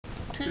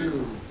2,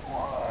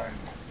 1.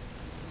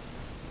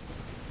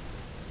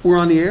 We're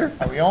on the air?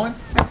 Are we on?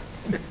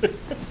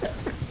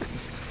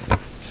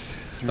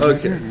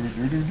 Okay.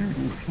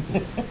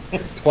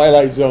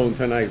 Twilight Zone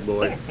tonight,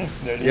 boy.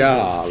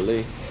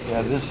 Golly.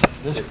 Yeah,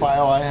 this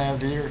file I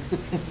have here.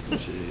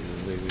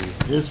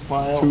 This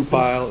file. 2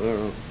 pile.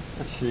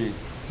 Let's see. I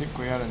think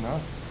we had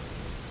enough.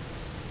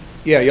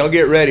 Yeah, y'all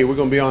get ready. We're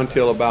going to be on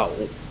till about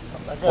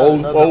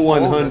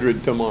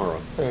 0100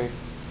 tomorrow. Hey.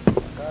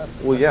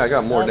 Well, yeah, I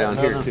got more down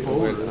here too.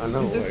 Folder. I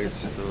know.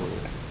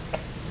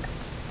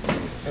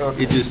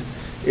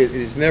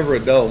 It's never a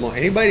dull moment.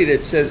 Anybody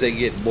that says they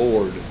get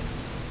bored,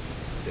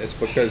 that's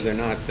because they're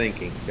not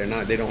thinking.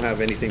 They don't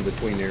have anything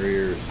between their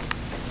ears.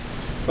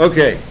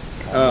 Okay.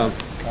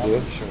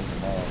 Comedy show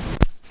tomorrow.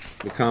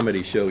 The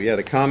comedy show. Yeah,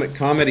 the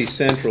Comedy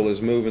Central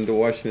is moving to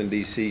Washington,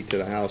 D.C. to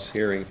the House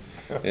hearing.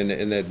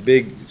 And that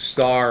big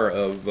star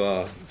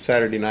of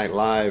Saturday Night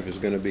Live is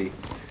going to be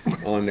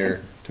on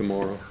there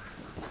tomorrow.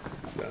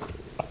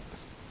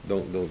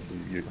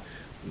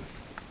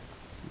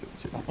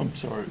 I'm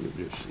sorry.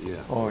 Yeah.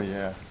 Oh,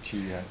 yeah. Gee,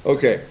 yeah.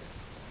 Okay.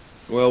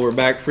 Well, we're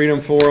back. Freedom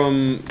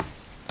Forum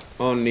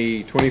on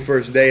the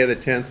 21st day of the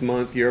 10th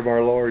month, year of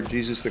our Lord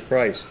Jesus the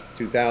Christ,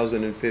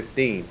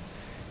 2015.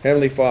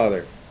 Heavenly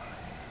Father,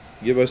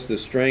 give us the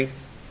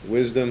strength,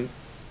 wisdom,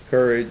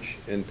 courage,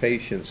 and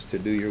patience to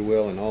do your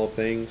will in all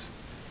things.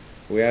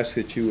 We ask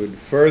that you would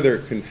further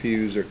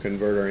confuse or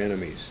convert our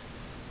enemies.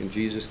 In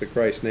Jesus the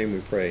Christ's name we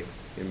pray.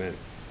 Amen.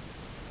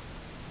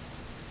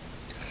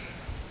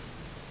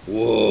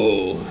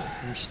 Whoa.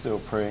 You're still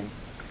praying.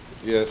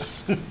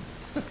 Yes.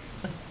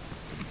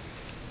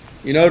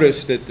 You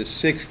notice that the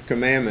 6th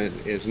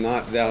commandment is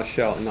not thou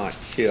shalt not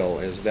kill,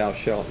 as thou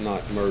shalt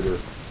not murder.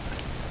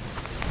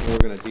 We're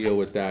going to deal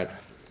with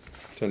that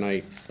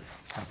tonight.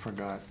 I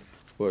forgot.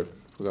 What?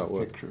 Forgot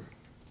what? Picture.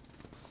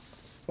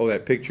 Oh,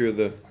 that picture of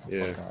the,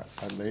 yeah. I forgot.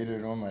 I laid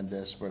it on my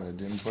desk, but I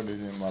didn't put it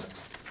in my.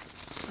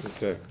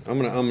 Okay.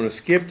 I'm gonna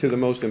skip to the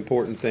most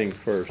important thing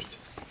first.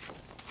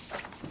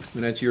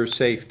 And that's your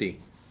safety,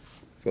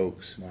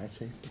 folks. My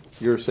safety.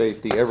 Your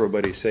safety,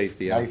 everybody's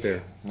safety out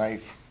there.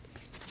 Knife.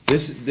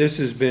 This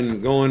has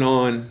been going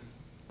on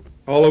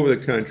all over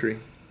the country.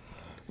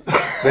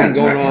 It's been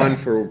going on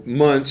for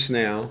months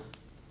now.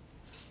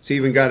 It's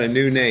even got a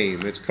new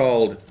name. It's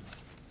called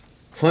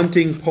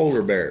hunting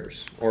polar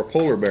bears, or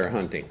polar bear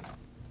hunting.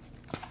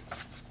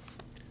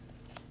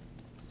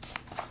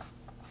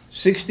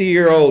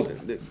 60-year-old,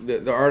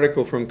 the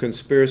article from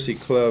Conspiracy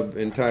Club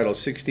entitled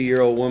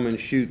 60-year-old woman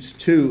shoots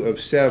 2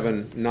 of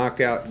 7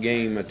 knockout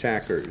game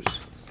attackers.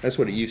 That's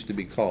what it used to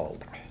be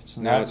called. It's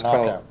not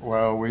knockout.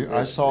 Well,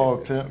 I saw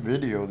a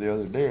video the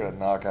other day of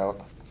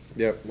knockout.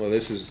 Yep, well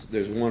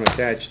there's one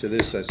attached to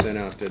this I sent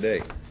out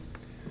today.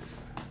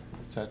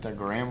 Is that the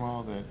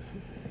grandma that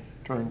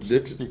turned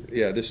 60?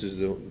 Yeah, this is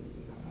the,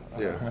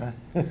 yeah.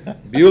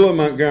 Beulah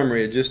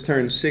Montgomery had just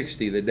turned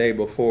 60 the day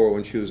before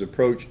when she was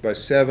approached by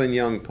 7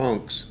 young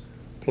punks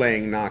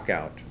playing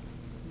knockout.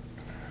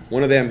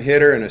 One of them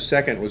hit her and a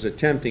second was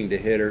attempting to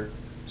hit her,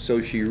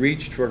 so she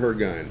reached for her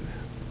gun.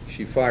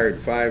 She fired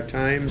 5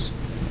 times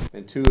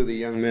and 2 of the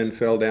young men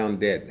fell down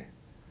dead.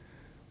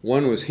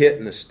 One was hit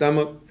in the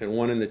stomach and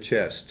 1 in the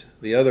chest.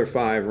 The other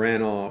 5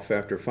 ran off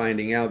after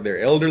finding out their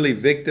elderly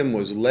victim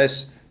was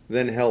less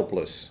than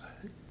helpless.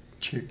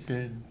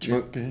 Chicken.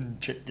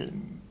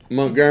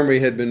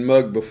 Montgomery had been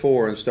mugged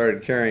before and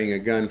started carrying a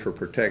gun for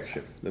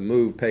protection. The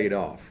move paid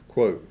off.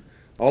 Quote,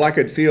 all I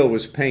could feel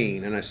was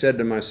pain, and I said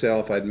to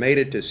myself I'd made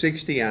it to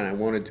 60 and I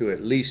wanted to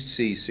at least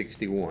see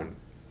 61.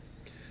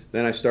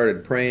 Then I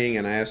started praying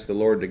and I asked the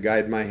Lord to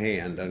guide my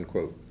hand,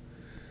 unquote.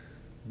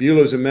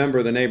 Beulah's a member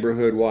of the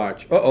Neighborhood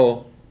Watch.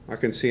 Uh-oh, I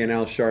can see an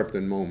Al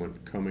Sharpton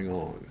moment coming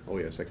on. Oh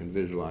yes, I can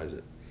visualize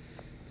it.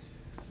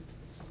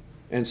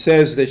 And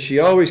says that she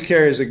always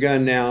carries a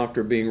gun now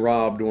after being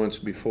robbed once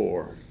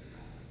before.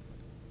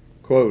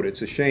 Quote,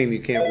 it's a shame you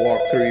can't walk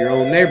through your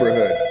own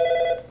neighborhood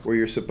where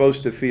you're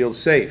supposed to feel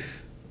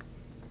safe.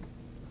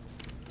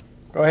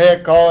 Go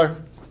ahead, caller.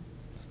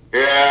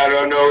 Yeah, I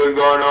don't know what's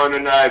going on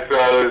tonight,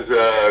 fellas.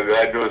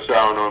 Got no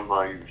sound on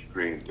my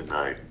screen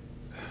tonight.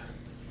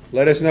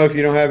 Let us know if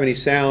you don't have any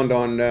sound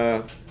on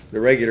the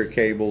regular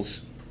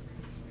cables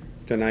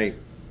tonight.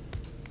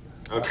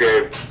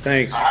 Okay.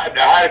 Thanks. I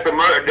had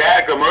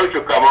a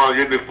commercial come on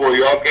just before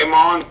y'all came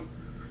on,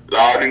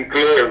 loud and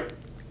clear.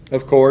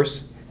 Of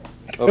course.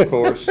 Of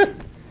course. Yeah,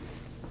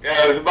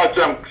 it was about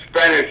some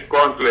Spanish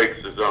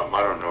cornflakes or something.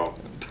 I don't know.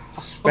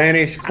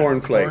 Spanish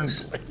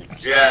cornflakes.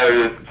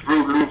 Yeah,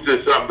 Fruit Loops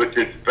or something, but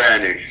it's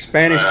Spanish.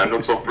 Spanish. No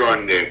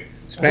comprende.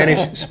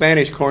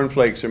 Spanish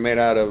cornflakes are made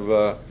out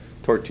of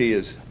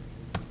tortillas.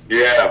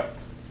 Yeah.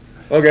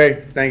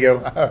 Okay, thank you.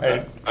 All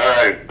right. All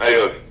right.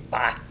 Adios.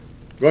 Bye.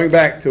 Going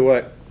back to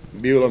what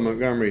Beulah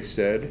Montgomery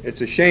said,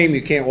 it's a shame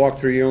you can't walk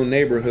through your own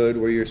neighborhood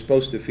where you're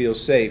supposed to feel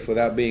safe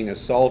without being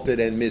assaulted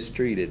and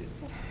mistreated.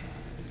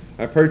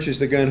 I purchased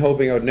the gun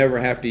hoping I would never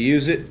have to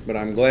use it, but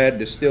I'm glad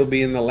to still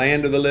be in the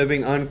land of the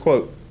living,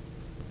 unquote.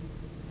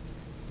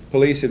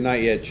 Police have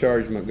not yet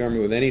charged Montgomery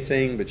with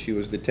anything, but she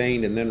was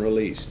detained and then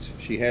released.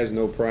 She has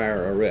no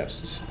prior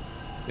arrests.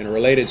 In a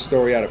related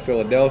story out of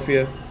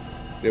Philadelphia,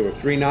 there were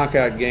 3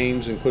 knockout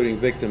games, including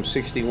victims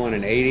 61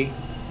 and 80.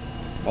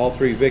 All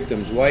 3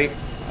 victims white,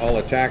 all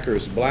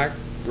attackers black.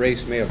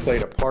 Race may have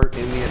played a part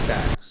in the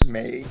attacks.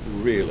 May.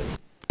 Really?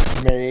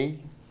 May.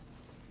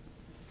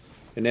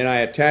 And then I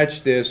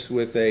attached this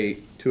with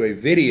to a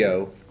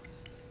video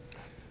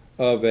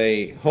of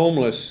a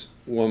homeless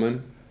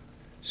woman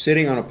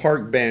sitting on a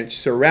park bench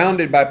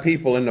surrounded by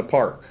people in the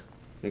park,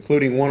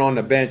 including one on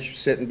the bench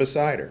sitting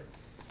beside her.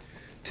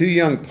 2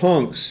 young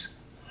punks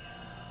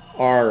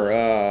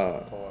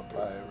are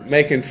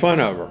making fun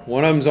of her.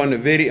 One of them's on the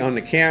video, on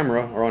the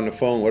camera, or on the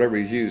phone, whatever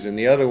he's using.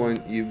 The other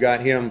one, you've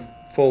got him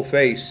full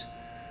face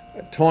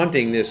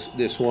taunting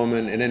this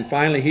woman, and then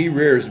finally he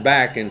rears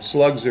back and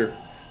slugs her,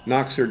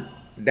 knocks her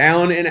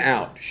down and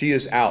out. She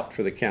is out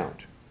for the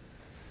count.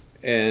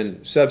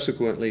 And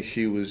subsequently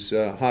she was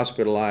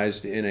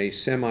hospitalized in a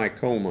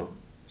semi-coma,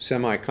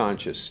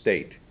 semi-conscious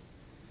state.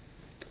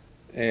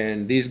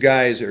 And these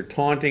guys are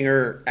taunting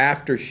her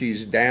after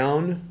she's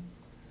down,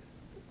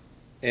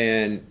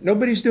 and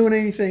nobody's doing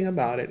anything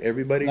about it.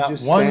 Everybody's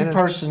just standing. One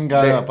person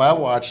got up. I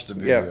watched the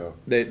video.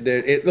 Yeah,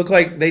 it looked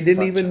like they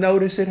didn't even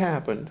notice it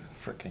happened.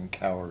 Freaking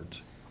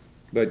cowards.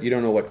 But you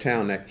don't know what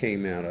town that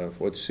came out of,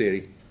 what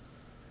city.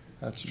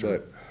 That's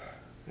true.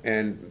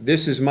 And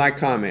this is my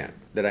comment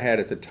that I had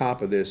at the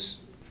top of this.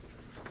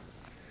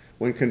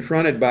 When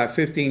confronted by a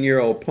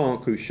 15-year-old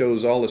punk who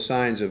shows all the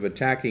signs of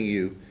attacking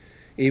you,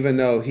 even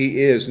though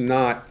he is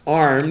not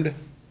armed,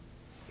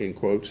 in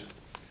quotes,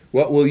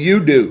 what will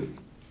you do?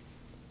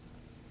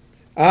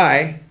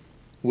 I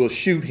will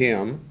shoot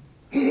him.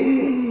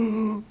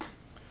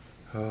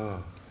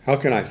 How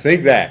can I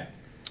think that?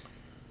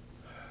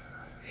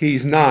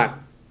 He's not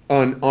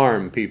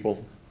unarmed,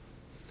 people.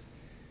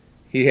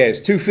 He has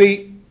 2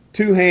 feet,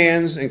 2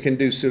 hands, and can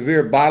do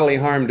severe bodily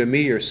harm to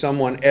me or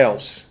someone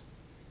else.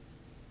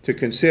 To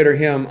consider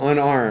him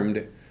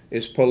unarmed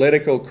is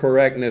political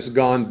correctness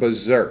gone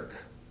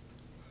berserk.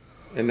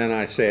 And then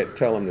I said,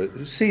 tell him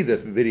to see the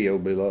video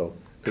below,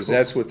 because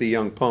that's what the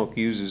young punk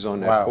uses on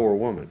that poor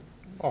woman.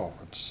 Oh,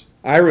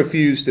 I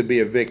refuse to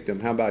be a victim.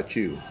 How about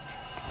you?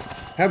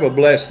 Have a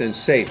blessed and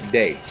safe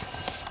day.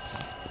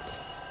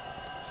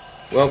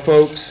 Well,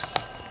 folks,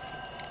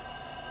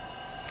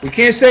 we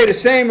can't say the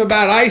same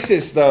about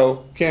ISIS,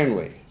 though, can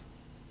we?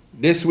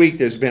 This week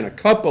there's been a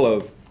couple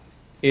of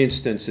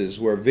instances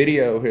where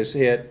video has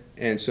hit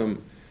and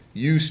some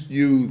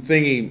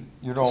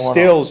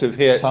stills have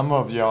hit. Some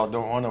of y'all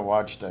don't want to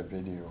watch that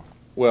video.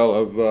 Well,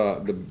 of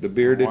the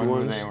bearded one.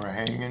 Where they were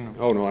hanging.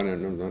 Oh no,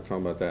 I'm not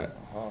talking about that.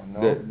 Oh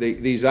no.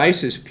 These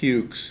ISIS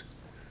pukes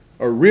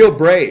are real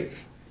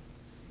brave.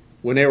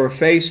 When they were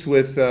faced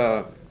with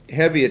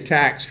heavy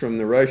attacks from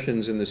the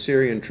Russians and the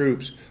Syrian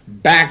troops,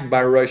 backed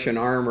by Russian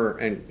armor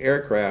and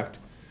aircraft,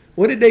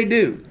 what did they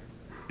do?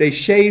 They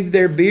shaved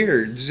their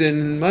beards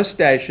and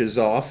mustaches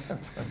off,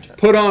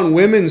 put on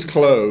women's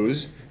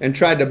clothes, and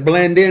tried to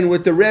blend in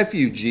with the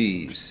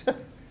refugees.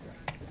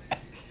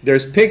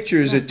 There's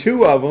pictures of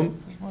 2 of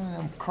them.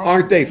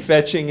 Aren't they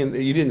fetching? And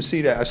you didn't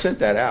see that. I sent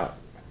that out.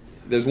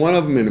 There's one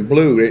of them in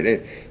blue.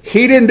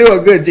 He didn't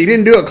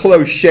do a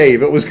close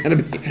shave. It was going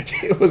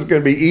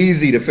to be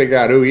easy to figure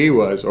out who he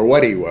was or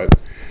what he was,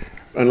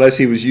 unless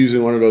he was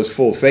using one of those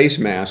full face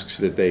masks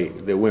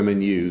that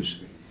women use.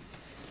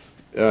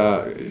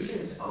 Yeah,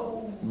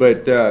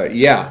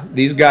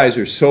 these guys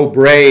are so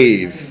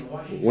brave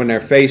when they're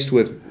faced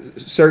with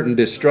certain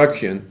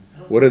destruction.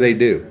 What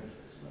do?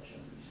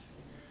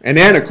 And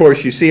then, of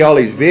course, you see all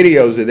these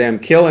videos of them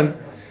killing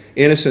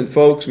innocent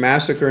folks,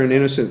 massacring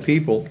innocent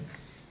people.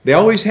 They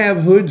always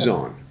have hoods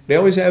on. They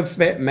always have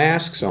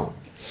masks on.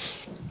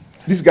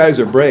 These guys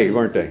are brave,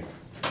 aren't they?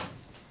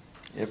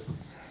 Yep.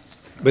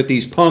 But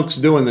these punks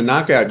doing the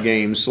knockout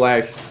games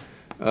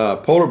 /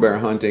 polar bear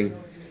hunting,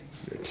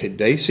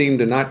 they seem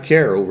to not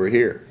care over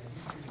here.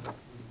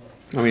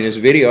 I mean, this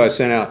video I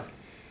sent out,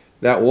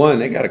 that one,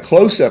 they got a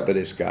close-up of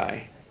this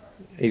guy.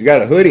 He's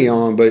got a hoodie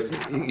on, but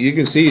you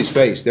can see his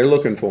face. They're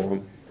looking for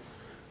him.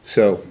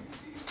 So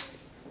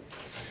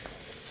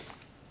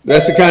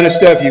that's the kind of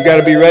stuff you got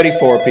to be ready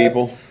for,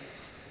 people.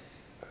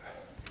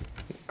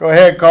 Go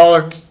ahead,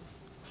 caller.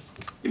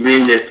 You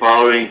mean they're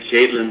following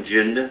Caitlyn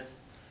Jenner?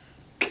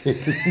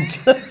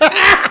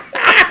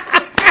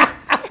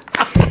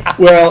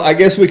 Well, I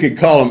guess we could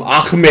call him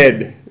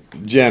Ahmed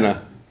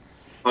Jenna.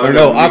 Or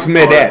no,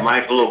 Ahmedette.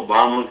 Michael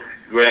Obama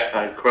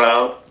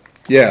crowd?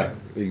 Yeah,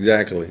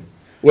 exactly.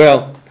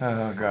 Well,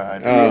 oh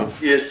God,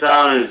 your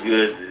sound is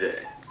good today.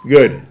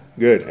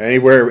 Good.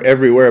 Anywhere,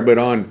 everywhere, but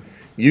on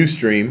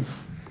Ustream.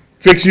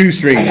 Fix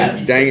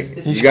Ustream. Dang it!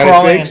 He's you got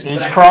crawling. it fixed?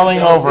 He's crawling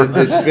over.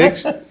 It's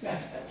fixed.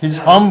 He's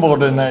humble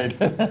tonight.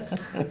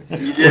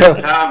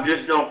 Tom,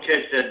 just don't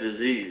catch that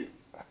disease.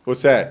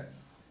 What's that?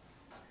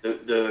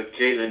 The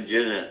Caitlyn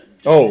Jenner.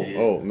 Oh,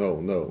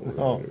 no.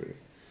 Oh.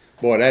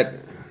 Boy, that.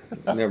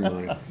 Never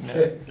mind.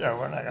 Yeah,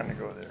 we're not going to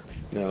go there.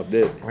 No,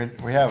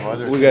 We have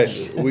other. we got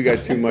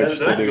too much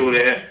to do. Go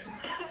there.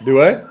 Do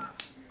what?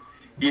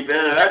 You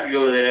better not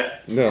go there.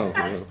 No,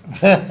 no.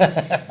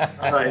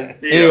 All right,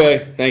 see ya.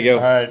 Anyway, thank you.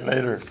 All right,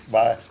 later,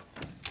 bye.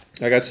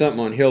 I got something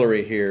on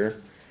Hillary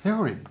here,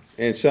 Hillary,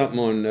 and something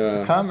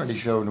on, comedy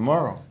show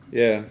tomorrow.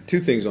 yeah, two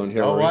things on I'll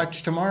Hillary.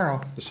 watch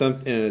tomorrow.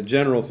 And a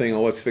general thing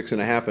on what's fixing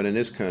to happen in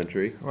this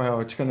country. Well,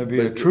 it's gonna be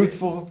a But-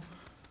 truthful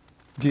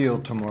deal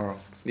tomorrow.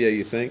 Yeah,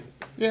 you think?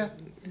 Yeah.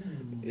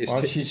 It's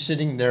While t- she's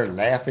sitting there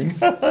laughing,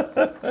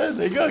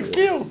 they got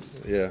killed.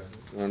 Yeah,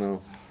 I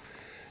know.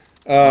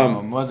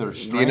 Mother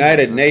The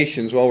United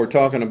Nations, while we're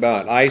talking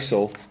about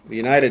ISIL, the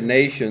United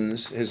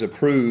Nations has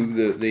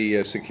approved,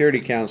 the Security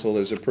Council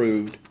has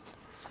approved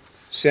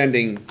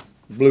sending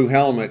blue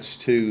helmets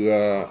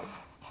to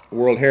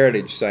World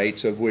Heritage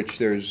sites, of which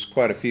there's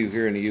quite a few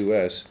here in the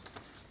U.S.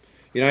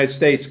 United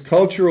States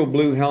cultural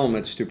blue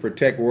helmets to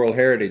protect World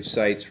Heritage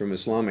sites from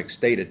Islamic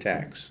State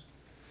attacks.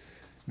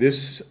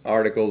 This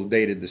article is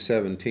dated the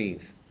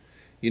 17th.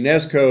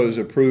 UNESCO has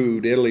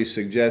approved Italy's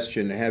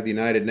suggestion to have the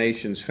United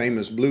Nations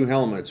famous blue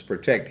helmets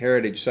protect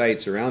heritage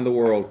sites around the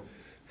world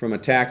from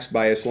attacks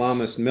by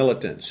Islamist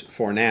militants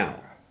for now.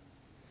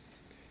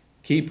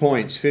 Key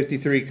points: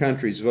 53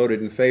 countries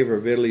voted in favor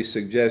of Italy's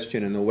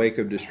suggestion in the wake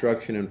of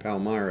destruction in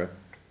Palmyra,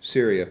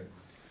 Syria.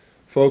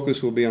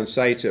 Focus will be on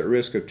sites at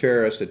risk of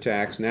terrorist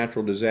attacks,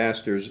 natural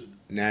disasters,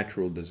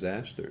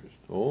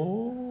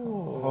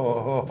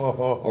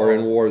 or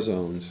in war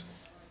zones.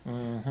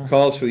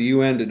 Calls for the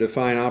UN to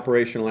define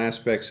operational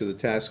aspects of the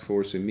task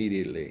force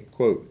immediately.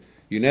 Quote,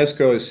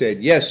 UNESCO has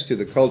said yes to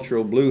the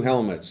cultural blue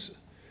helmets,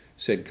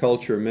 said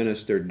Culture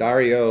Minister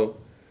Dario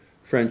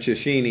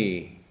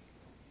Franceschini,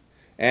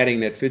 adding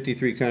that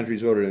 53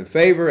 countries voted in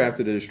favor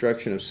after the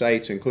destruction of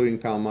sites, including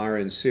Palmyra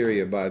in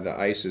Syria, by the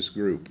ISIS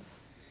group.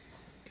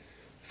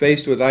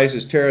 Faced with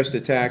ISIS terrorist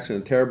attacks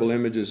and terrible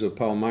images of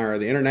Palmyra,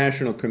 the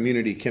international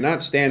community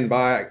cannot stand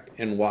by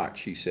and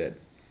watch, he said,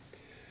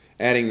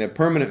 adding that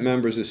permanent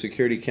members of the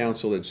Security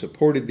Council had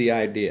supported the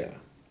idea.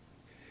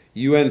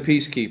 UN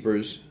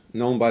peacekeepers,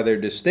 known by their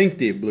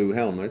distinctive blue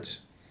helmets,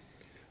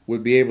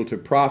 would be able to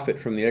profit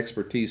from the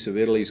expertise of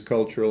Italy's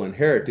cultural and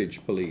heritage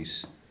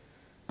police,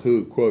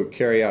 who, quote,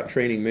 carry out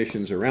training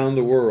missions around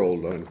the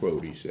world,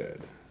 unquote, he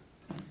said.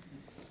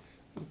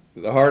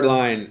 The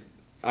hardline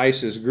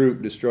ISIS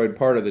group destroyed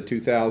part of the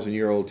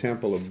 2,000-year-old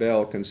Temple of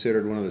Bel,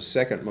 considered one of the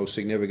second most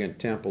significant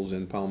temples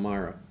in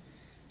Palmyra.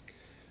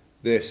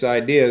 This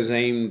idea is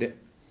aimed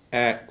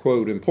at,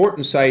 quote,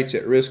 important sites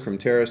at risk from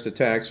terrorist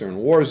attacks or in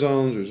war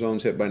zones or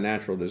zones hit by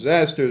natural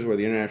disasters where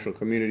the international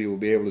community will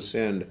be able to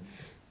send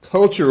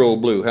cultural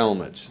blue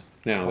helmets,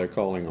 now they're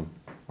calling them,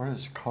 What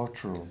is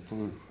cultural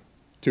blue?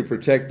 to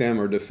protect them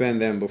or defend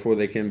them before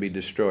they can be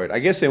destroyed. I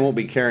guess they won't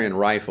be carrying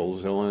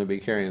rifles, they'll only be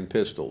carrying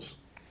pistols.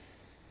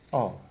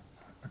 Oh,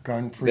 a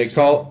gun-free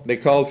They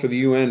called for the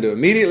UN to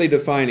immediately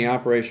define the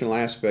operational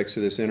aspects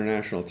of this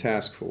international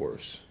task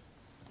force,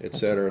 et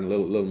cetera, and a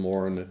little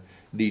more in the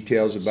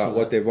details about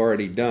what they've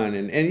already done.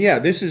 And yeah,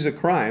 this is a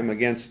crime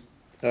against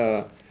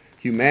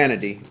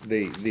humanity,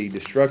 the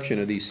destruction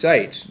of these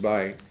sites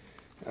by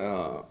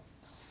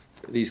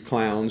these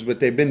clowns, but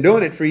they've been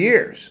doing it for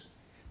years.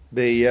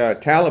 The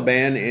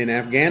Taliban in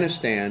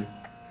Afghanistan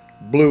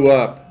blew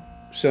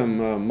up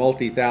some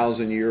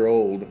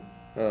multi-thousand-year-old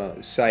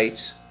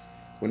sites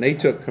when they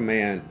took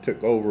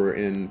over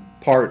in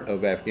part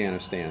of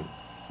Afghanistan.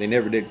 They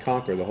never did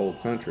conquer the whole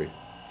country.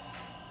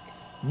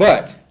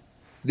 But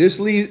this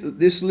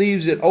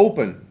leaves it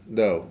open,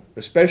 though,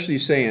 especially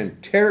saying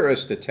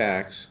terrorist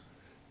attacks,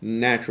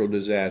 natural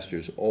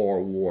disasters,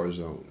 or war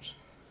zones.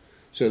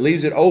 So it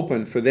leaves it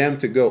open for them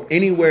to go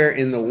anywhere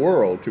in the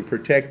world to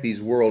protect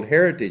these World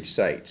Heritage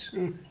sites.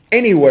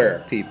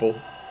 Anywhere, people.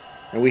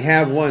 And we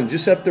have one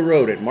just up the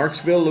road at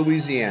Marksville,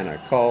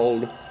 Louisiana,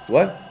 called,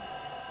 what?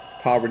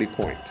 Poverty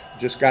Point.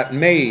 Just got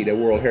made a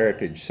World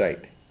Heritage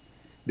site.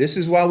 This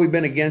is why we've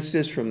been against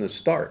this from the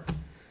start.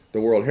 The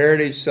World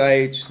Heritage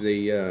sites,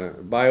 the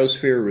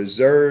biosphere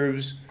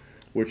reserves,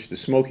 which the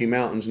Smoky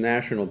Mountains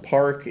National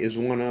Park is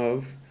one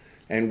of,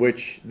 and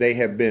which they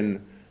have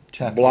been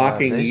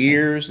blocking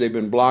years. They've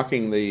been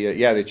blocking the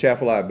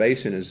Chafalaya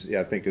Basin is,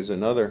 I think, is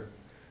another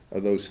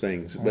of those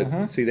things.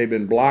 But see, they've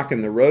been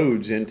blocking the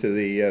roads into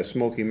the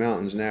Smoky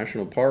Mountains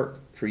National Park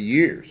for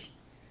years.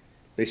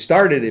 They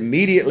started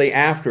immediately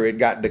after it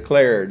got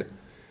declared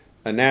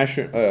a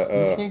national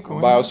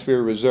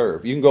biosphere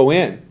reserve. You can go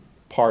in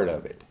part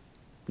of it,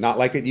 not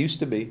like it used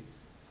to be.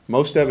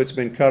 Most of it's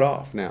been cut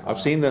off now. I've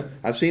seen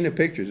the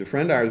pictures. A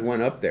friend of ours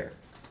went up there.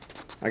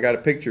 I got a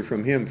picture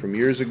from him from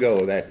years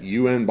ago, that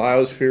UN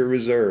Biosphere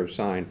Reserve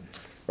sign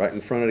right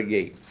in front of the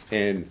gate.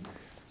 And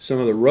some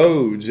of the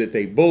roads that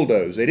they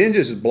bulldozed, they didn't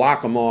just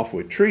block them off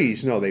with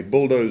trees. No, they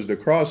bulldozed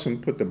across them,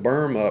 put the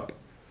berm up,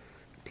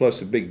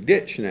 plus a big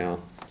ditch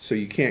now, so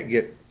you can't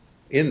get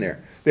in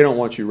there. They don't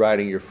want you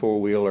riding your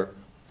four-wheeler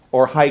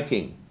or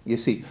hiking. You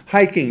see,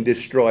 hiking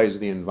destroys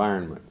the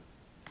environment.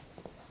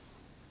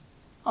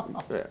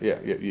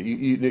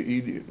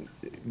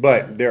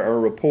 But there are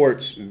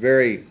reports,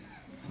 very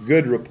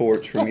good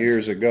reports from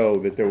years ago,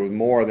 that there was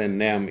more than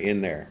them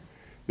in there.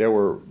 There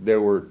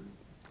were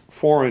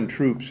foreign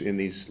troops in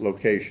these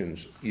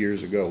locations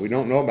years ago. We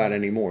don't know about it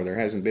anymore. There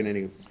hasn't been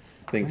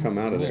anything come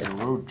out of We had there.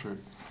 a road trip.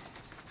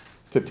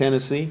 To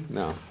Tennessee?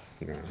 No.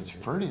 No. It's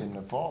pretty in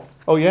the fall.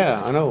 Oh,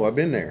 yeah, I know, I've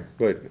been there,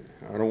 but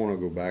I don't wanna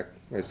go back.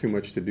 There's too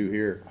much to do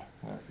here.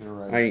 Yeah,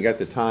 you're I right. ain't got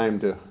the time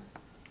to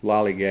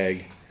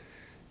lollygag.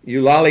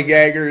 You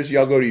lollygaggers,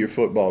 y'all go to your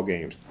football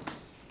games.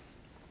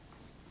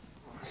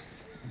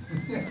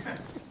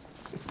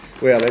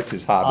 Well, that's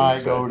his hobby. I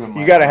so go to my-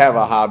 You gotta have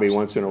a hobby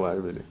once in a while.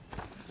 Really.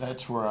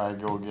 That's where I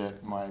go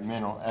get my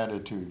mental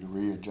attitude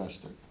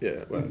readjusted.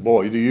 Yeah, well,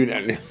 boy, do you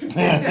not.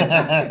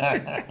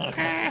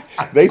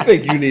 They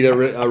think you need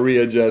a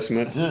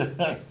readjustment.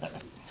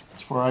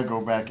 That's where I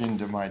go back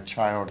into my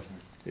childhood.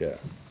 Yeah.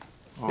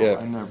 Oh, Yeah.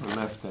 I never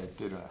left that,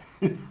 did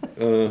I?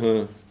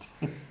 Uh-huh.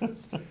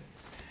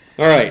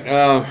 All right,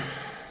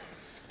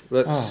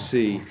 let's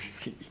see.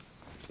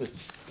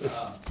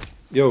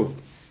 Yo,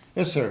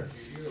 Yes, sir. Did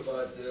you hear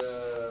about, I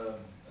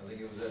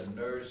think it was that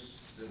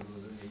nurse that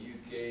was in the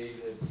UK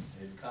that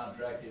had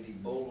contracted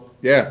Ebola?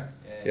 yeah,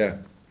 yeah.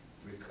 And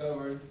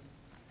recovered,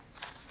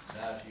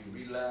 now she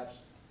relapsed?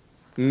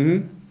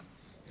 Mm-hmm.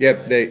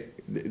 Yep,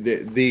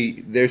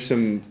 there's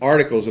some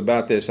articles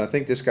about this. I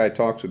think this guy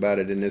talks about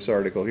it in this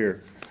article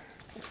here.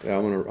 I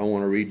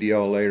wanna read to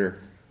y'all later,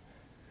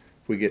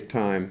 if we get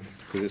time,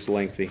 because it's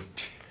lengthy.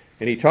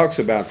 And he talks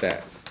about that.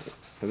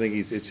 I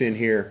think it's in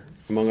here,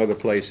 among other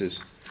places.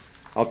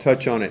 I'll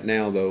touch on it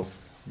now, though.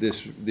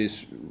 This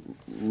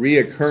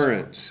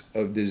reoccurrence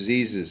of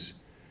diseases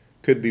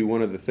could be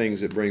one of the things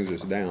that brings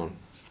us down.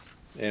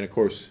 And of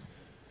course,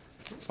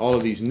 all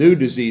of these new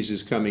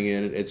diseases coming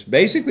in, it's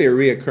basically a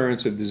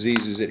reoccurrence of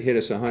diseases that hit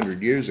us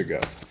 100 years ago.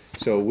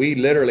 So we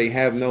literally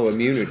have no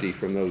immunity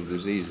from those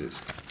diseases.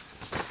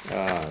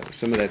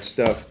 Some of that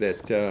stuff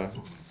that the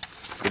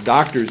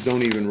doctors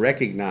don't even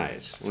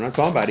recognize. We're not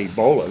talking about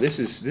Ebola. This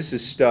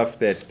is stuff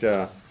that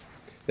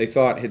they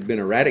thought had been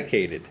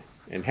eradicated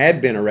and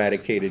had been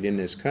eradicated in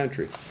this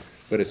country,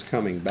 but it's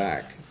coming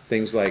back.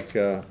 Things like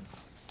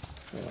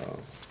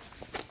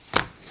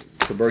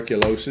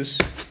tuberculosis,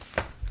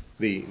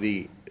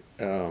 the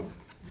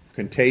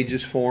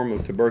contagious form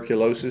of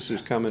tuberculosis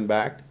is coming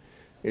back.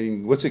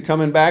 And what's it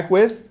coming back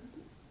with?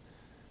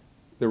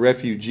 The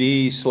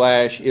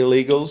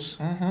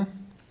refugee/illegals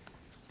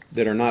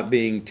that are not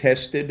being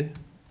tested.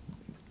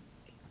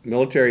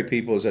 Military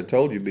people, as I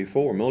told you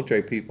before,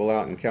 military people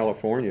out in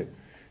California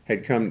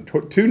had come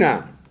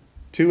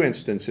two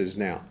instances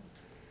now,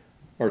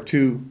 or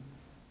two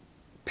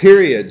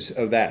periods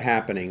of that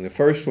happening. The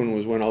first one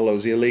was when all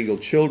those illegal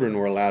children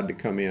were allowed to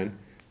come in.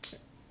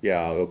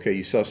 Yeah, okay,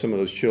 you saw some of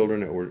those children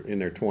that were in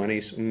their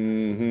 20s.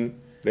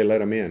 They let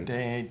them in.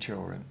 They ain't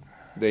children.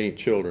 They ain't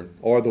children.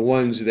 Or the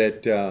ones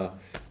that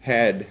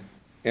had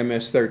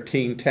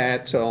MS-13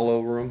 tats all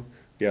over them.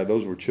 Yeah,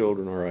 those were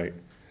children, all right.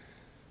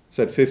 It's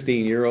that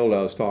 15-year-old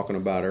I was talking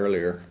about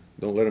earlier.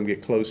 Don't let them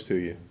get close to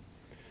you.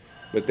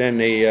 But then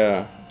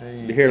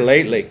here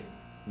lately,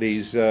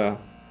 these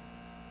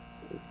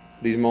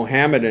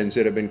Mohammedans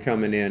that have been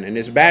coming in, and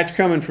this batch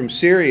coming from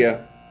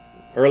Syria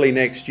early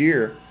next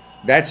year,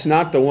 that's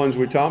not the ones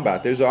we're talking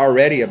about. There's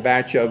already a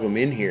batch of them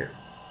in here.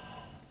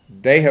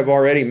 They have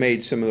already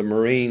made some of the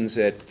Marines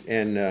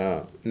and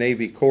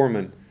Navy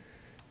corpsmen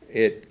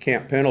at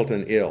Camp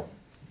Pendleton ill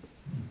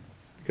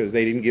because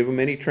they didn't give them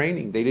any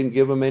training. They didn't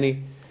give them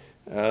any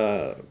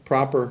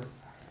proper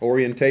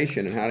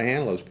orientation on how to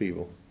handle those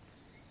people.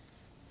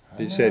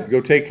 They said,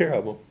 go take care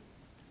of them.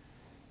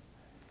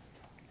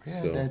 We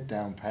had So. that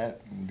down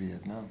pat in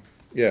Vietnam.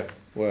 Yeah,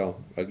 well,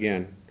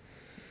 again,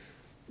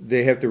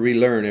 they have to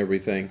relearn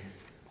everything.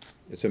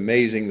 It's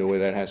amazing the way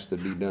that has to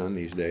be done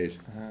these days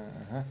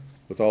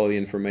with all the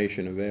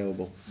information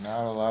available.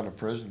 Not a lot of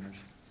prisoners.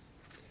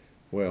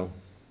 Well,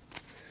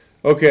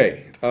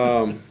 okay,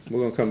 we're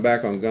gonna come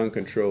back on gun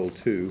control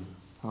too.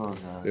 Oh,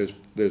 God.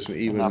 There's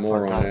even And I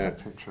more on forgot that.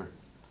 the picture.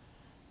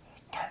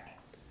 Darn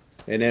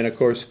it. And then, of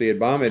course, the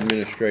Obama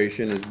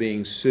administration is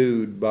being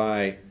sued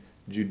by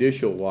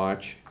Judicial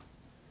Watch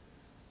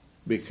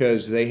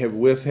because they have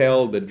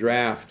withheld the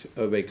draft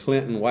of a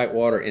Clinton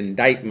Whitewater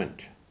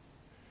indictment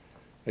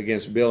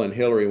against Bill and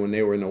Hillary when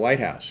they were in the White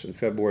House in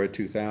February of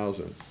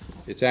 2000.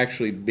 It's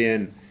actually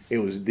it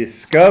was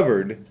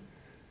discovered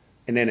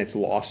and then it's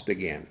lost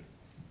again.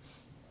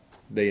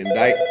 The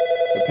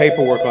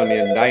paperwork on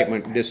the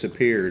indictment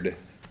disappeared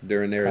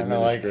during their Kind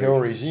of like administration.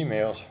 Hillary's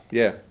emails.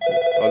 Yeah.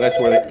 Oh, that's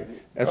where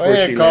Go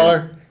ahead,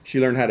 caller. she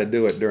learned how to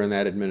do it during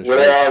that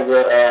administration.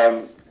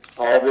 Well,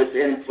 all this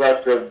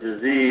influx of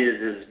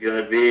disease is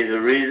going to be the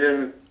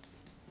reason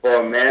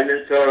for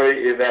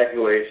mandatory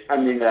evacuation. I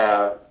mean,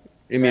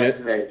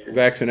 vaccination.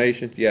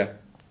 Vaccination, yeah.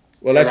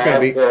 Well, that's going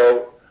to be,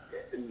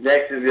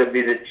 Next is going to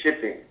be the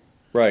chipping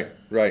right.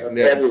 of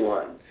Yeah.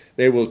 everyone.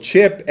 They will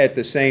chip at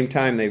the same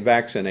time they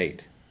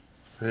vaccinate.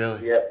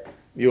 Really? Yep.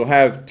 You'll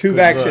have two Good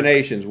luck.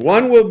 vaccinations.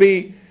 One will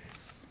be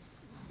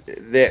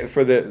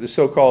for the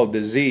so-called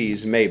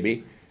disease,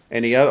 maybe,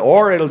 and the other,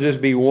 or it'll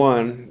just be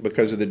one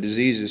because of the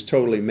disease is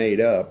totally made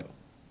up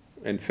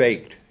and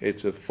faked.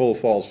 It's a full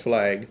false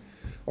flag.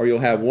 or you'll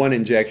have one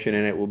injection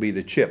and it will be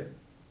the chip.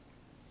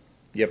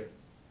 Yep.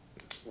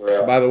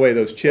 Well, By the way,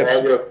 those chips.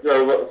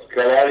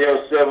 Caladium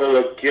silver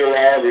will kill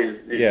all these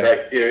Yeah.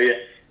 bacteria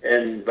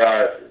and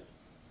viruses.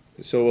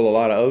 So will a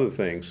lot of other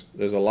things.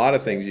 There's a lot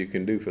of things you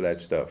can do for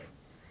that stuff.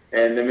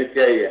 And let me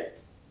tell you,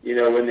 you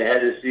know, when they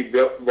had the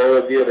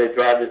Ebola deal, they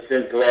tried to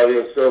send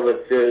colloidal silver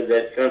to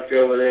that country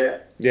over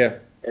there. Yeah.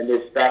 And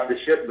they stopped the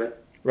shipment.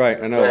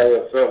 Right, I know.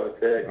 Colloidal silver to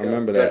that I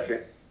remember country.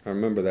 that. I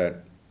remember that.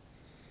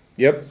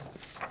 Yep.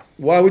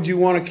 Why would you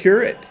want to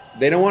cure it?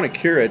 They don't want to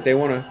cure it. They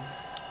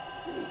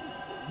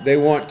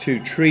want to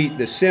treat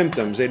the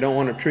symptoms. They don't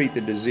want to treat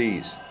the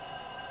disease.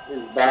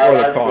 It's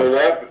biological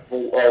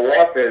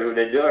warfare what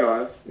they're doing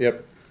on it.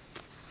 Yep.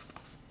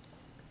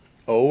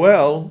 Oh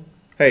well.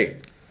 Hey,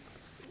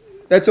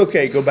 that's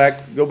okay. Go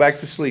back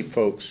to sleep,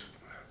 folks.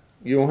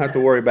 You don't have to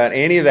worry about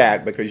any of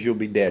that because you'll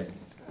be dead.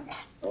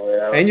 Oh,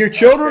 yeah. And your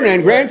children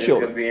and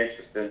grandchildren. It's going to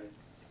be interesting.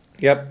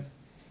 Yep.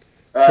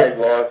 All right,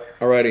 boss.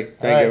 Alrighty.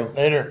 Thank you.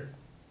 Later.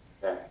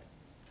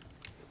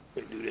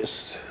 We do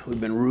this. We've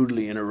been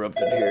rudely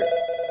interrupted here.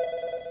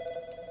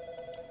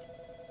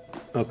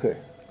 Okay.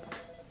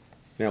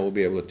 Now we'll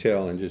be able to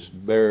tell and just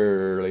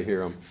barely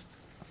hear them.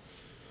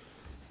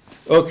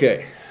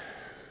 Okay.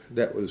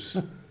 That was,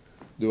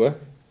 do I?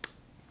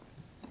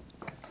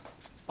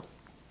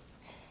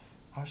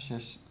 I was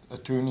just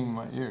attuning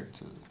my ear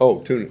to the. Oh,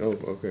 tuning, oh,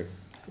 okay.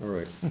 All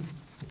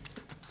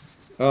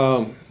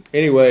right.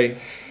 Anyway,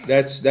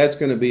 that's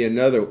gonna be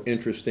another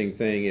interesting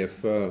thing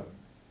if,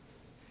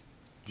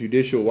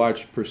 Judicial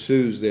Watch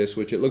pursues this,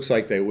 which it looks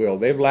like they will.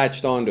 They've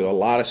latched on to a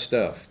lot of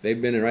stuff.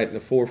 They've been right in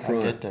the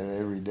forefront. I get that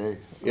every day.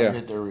 Yeah. I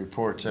get their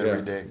reports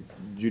every day.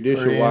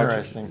 Judicial Very Watch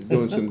is interesting.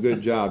 doing some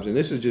good jobs, and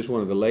this is just one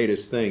of the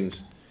latest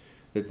things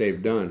that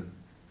they've done.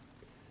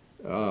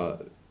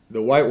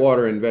 The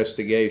Whitewater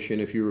investigation,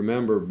 if you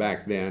remember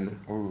back then,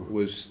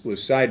 was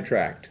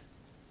sidetracked.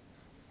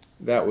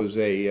 That was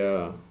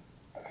a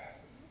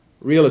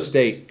real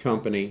estate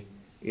company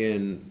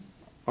in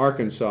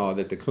Arkansas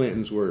that the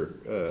Clintons were,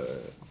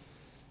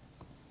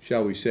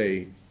 shall we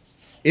say,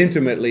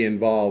 intimately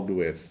involved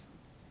with.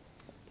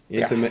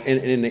 Intimate,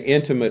 and the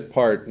intimate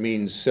part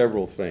means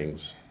several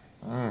things.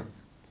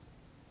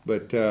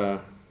 But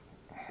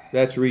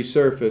that's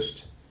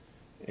resurfaced,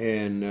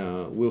 and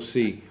we'll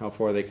see how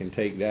far they can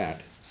take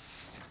that.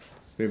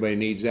 If anybody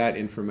needs that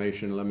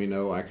information, let me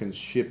know. I can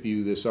ship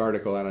you this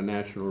article out of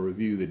National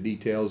Review that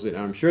details it.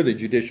 I'm sure the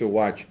Judicial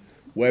Watch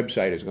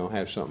website is going to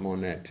have something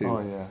on that too.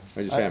 Oh, yeah.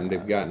 I just happen to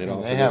have gotten it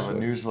off. They have a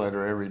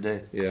newsletter every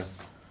day. Yeah.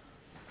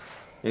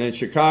 And then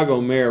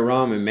Chicago Mayor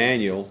Rahm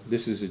Emanuel,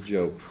 this is a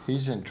joke.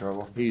 He's in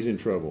trouble. He's in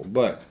trouble.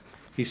 But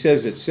he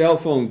says that cell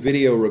phone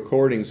video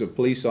recordings of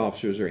police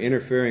officers are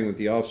interfering with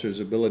the officers'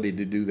 ability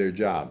to do their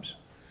jobs.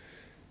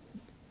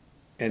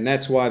 And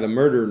that's why the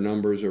murder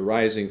numbers are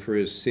rising for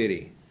his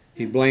city.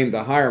 He blamed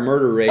the higher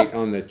murder rate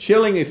on the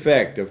chilling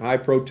effect of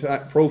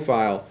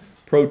high-profile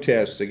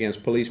protests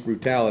against police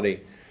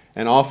brutality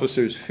and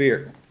officers'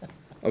 fear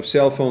of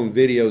cell phone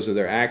videos of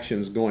their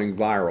actions going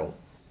viral.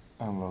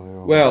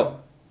 Unbelievable.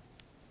 Well,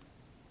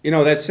 you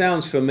know, that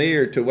sounds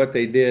familiar to what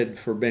they did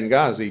for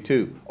Benghazi,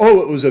 too.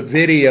 Oh, it was a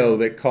video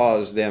that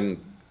caused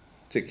them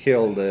to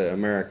kill the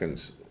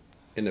Americans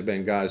in the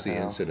Benghazi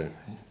incident.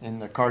 In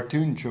the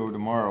cartoon show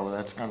tomorrow,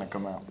 that's going to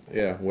come out.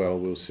 Yeah, well,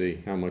 we'll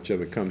see how much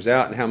of it comes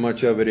out and how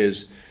much of it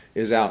is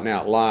out and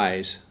out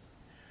lies.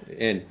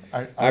 And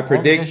I predict...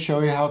 Want me to show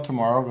you how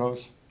tomorrow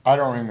goes? I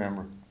don't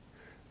remember.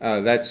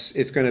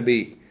 It's going to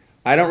be,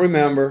 I don't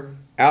remember,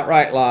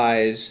 outright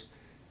lies.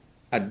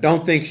 I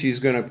don't think she's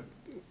going to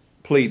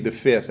plead the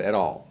fifth at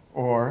all.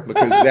 Or?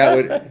 Because that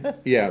would,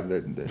 yeah,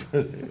 the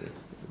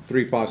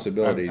three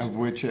possibilities. Of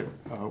which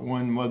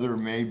one mother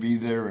may be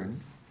there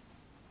and...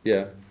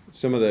 Yeah,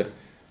 some of the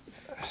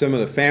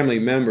family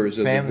members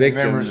of the victims. Family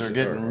members are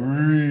getting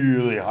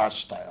really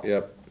hostile.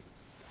 Yep.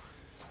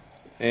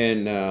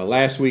 And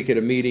last week at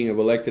a meeting of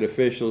elected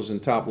officials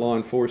and top law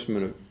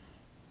enforcement,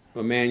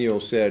 Emanuel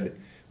said,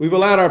 "We've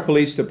allowed our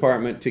police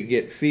department to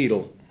get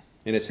fetal,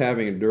 and it's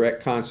having a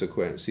direct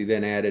consequence." He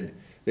then added,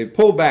 "They've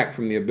pulled back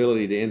from the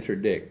ability to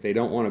interdict. They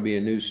don't want to be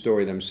a news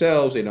story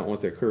themselves. They don't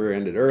want their career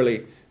ended early,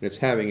 and it's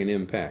having an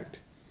impact."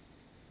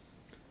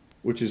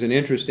 Which is an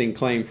interesting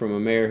claim from a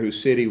mayor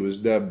whose city was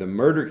dubbed the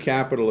murder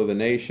capital of the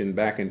nation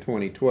back in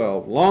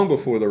 2012, long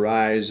before the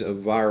rise of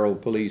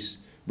viral police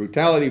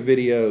brutality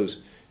videos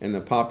and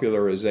the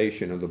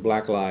popularization of the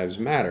Black Lives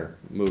Matter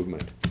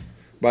movement.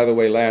 By the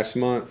way, last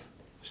month,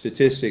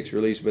 statistics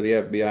released by the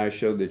FBI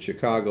showed that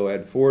Chicago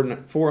had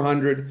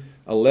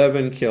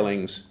 411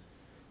 killings,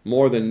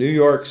 more than New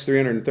York's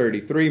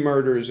 333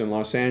 murders and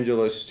Los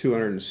Angeles'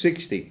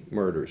 260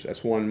 murders.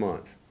 That's 1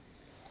 month.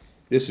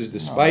 This is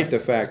despite the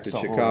fact that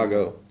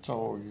Chicago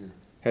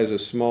has a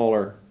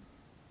smaller,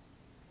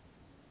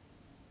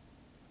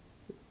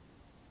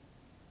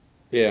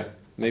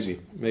 maybe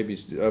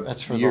up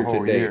that's for year the whole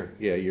to date. Year.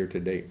 Yeah, year to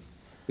date.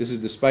 This is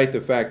despite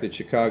the fact that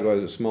Chicago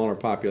has a smaller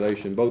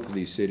population. Both of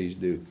these cities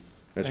do.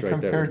 That's they right.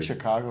 compared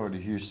Chicago to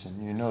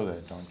Houston. You know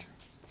that, don't you?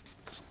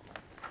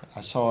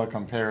 I saw a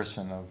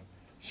comparison of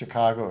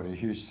Chicago to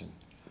Houston.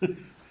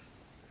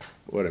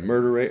 What, a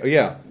murder rate? Oh,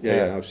 yeah,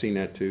 Yeah. yeah, I've seen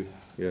that too.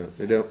 Yeah,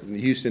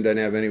 Houston doesn't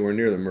have anywhere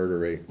near the murder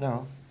rate.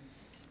 No.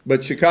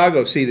 But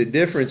Chicago, see, the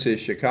difference is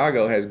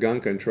Chicago has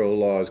gun control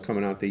laws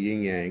coming out the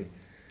yin-yang.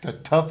 The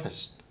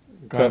toughest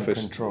gun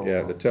control.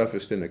 Yeah, the laws.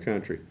 toughest in the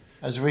country.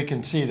 As we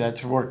can see,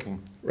 that's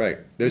working. Right.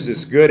 There's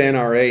this good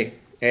NRA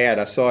ad,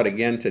 I saw it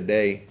again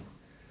today,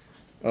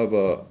 of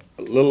a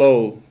little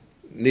old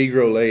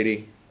Negro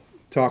lady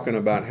talking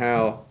about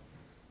how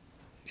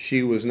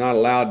she was not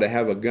allowed to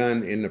have a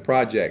gun in the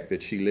project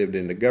that she lived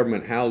in, the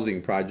government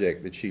housing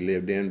project that she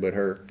lived in, but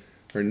her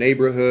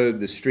neighborhood,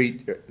 the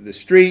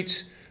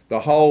streets, the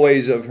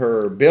hallways of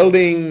her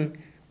building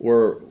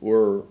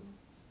were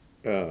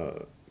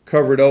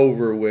covered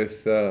over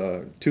with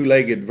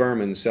two-legged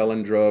vermin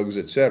selling drugs,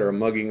 etc.,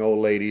 mugging old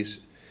ladies,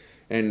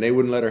 and they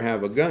wouldn't let her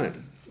have a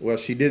gun. Well,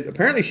 she did.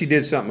 Apparently, she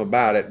did something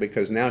about it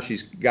because now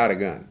she's got a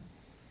gun.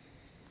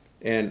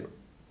 And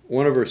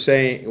one of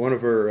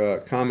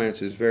her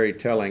comments is very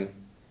telling.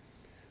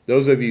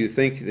 Those of you who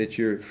think that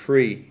you're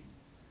free,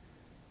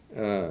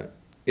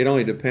 it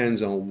only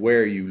depends on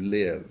where you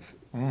live.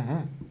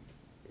 Mm-hmm.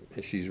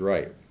 And she's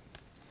right.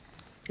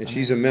 And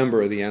she's a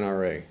member of the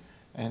NRA.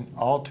 And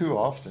all too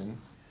often,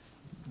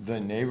 the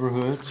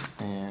neighborhoods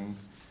and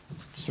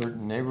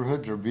certain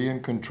neighborhoods are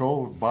being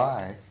controlled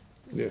by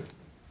Yeah.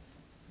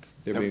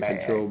 They're the being bad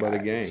controlled by the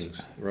guys, gangs.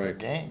 The Right.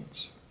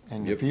 gangs.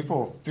 And Yep. the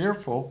people are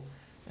fearful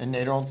and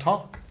they don't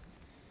talk.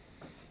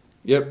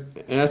 Yep.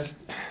 And that's,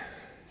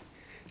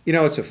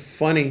 it's a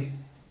funny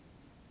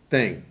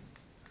thing.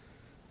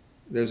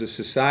 There's a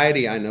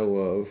society I know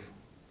of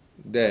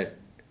that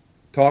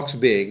talks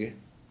big,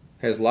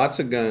 has lots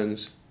of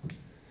guns,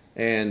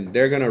 and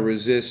they're going to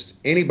resist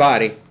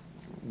anybody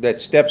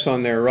that steps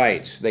on their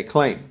rights, they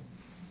claim.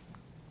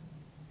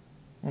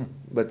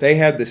 But they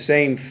have the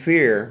same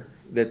fear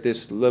that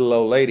this little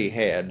old lady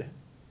had.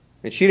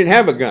 And she didn't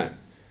have a gun.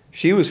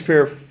 She was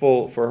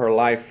fearful for her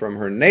life from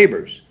her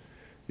neighbors.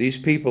 These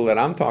people that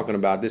I'm talking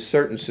about, this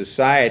certain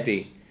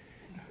society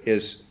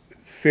is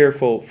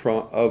fearful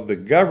of the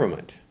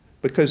government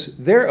because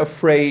they're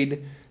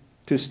afraid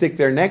to stick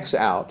their necks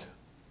out.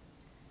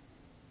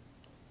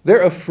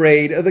 They're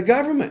afraid of the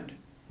government.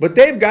 But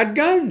they've got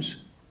guns.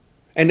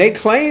 And they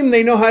claim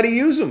they know how to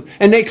use them.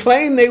 And they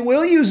claim they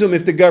will use them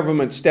if the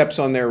government steps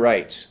on their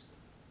rights.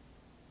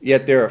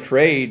 Yet they're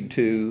afraid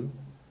to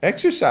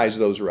exercise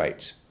those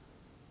rights.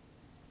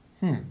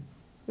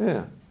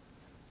 Yeah.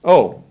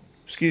 Oh,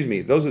 excuse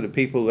me. Those are the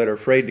people that are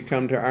afraid to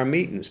come to our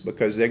meetings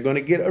because they're going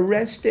to get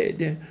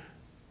arrested.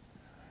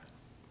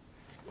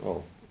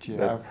 Oh, Gee,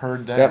 I've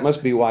heard that. that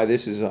must be why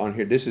this is on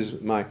here. This is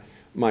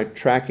my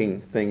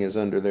tracking thing is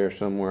under there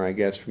somewhere, I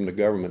guess, from the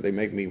government. They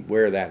make me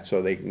wear that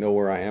so they know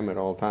where I am at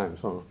all times,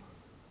 huh?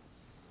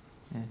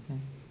 Mm-hmm.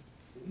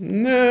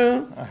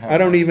 No, I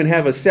don't even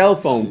have a cell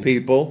phone,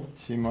 people.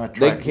 See my They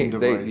tracking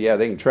can't, device. yeah,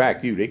 they can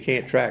track you. They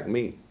can't track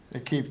me. They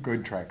keep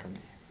good track of me.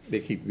 They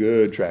keep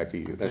good track of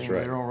you. Good That's thing right.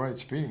 They don't write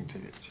speeding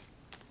tickets.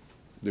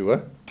 Do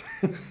what?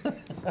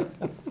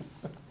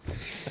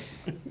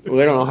 Well,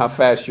 they don't know how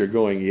fast you're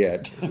going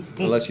yet,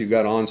 unless you've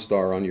got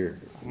OnStar on your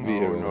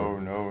vehicle.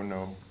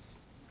 No.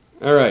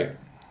 All right.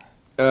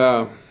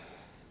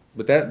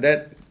 But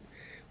that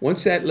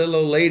once that little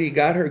old lady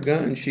got her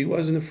gun, she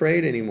wasn't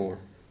afraid anymore.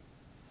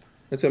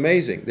 It's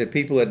amazing that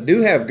people that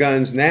do have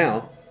guns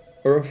now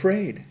are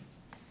afraid.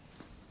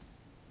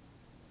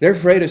 They're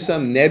afraid of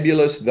some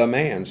nebulous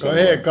man. Go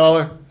ahead,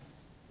 caller.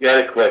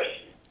 Got a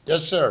question.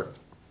 Yes, sir.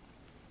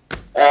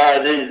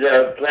 These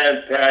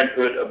Planned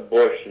Parenthood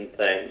abortion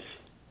things.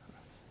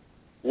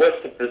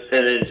 What's the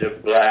percentage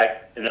of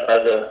black and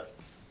other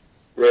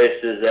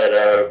races that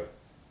are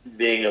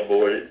being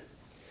aborted?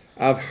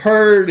 I've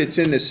heard it's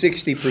in the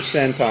 60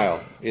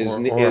 percentile is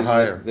Or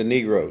higher. the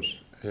Negroes.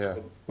 Yeah.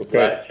 Okay.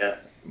 Black, yeah.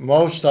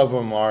 Most of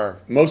them are.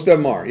 Most of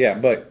them are, yeah.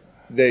 But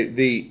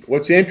the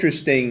what's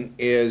interesting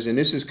is, and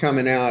this is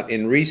coming out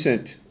in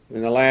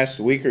the last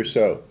week or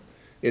so,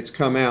 it's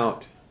come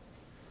out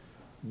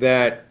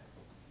that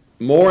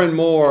more and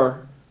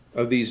more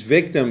of these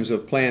victims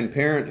of Planned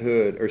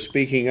Parenthood are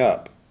speaking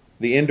up.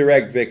 The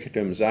indirect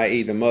victims,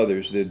 i.e. the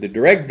mothers. The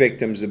direct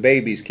victims, the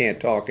babies, can't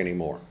talk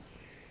anymore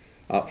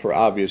for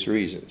obvious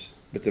reasons.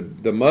 But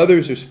the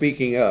mothers are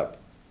speaking up.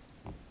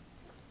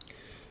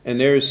 And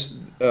there's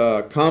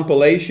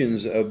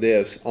compilations of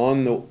this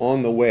on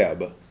the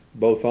web,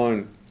 both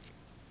on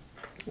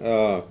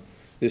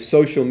this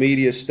social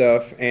media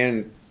stuff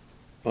and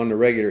on the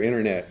regular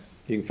internet.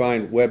 You can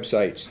find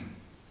websites.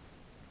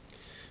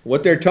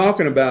 What they're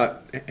talking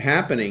about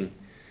happening,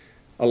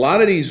 a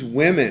lot of these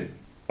women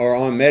are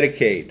on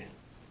Medicaid,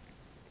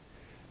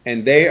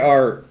 and they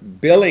are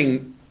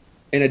billing,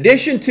 in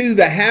addition to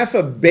the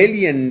 $500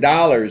 million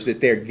that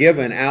they're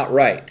given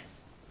outright.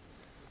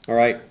 All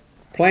right,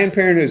 Planned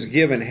Parenthood is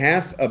given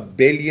 $500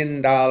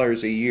 million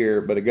a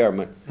year by the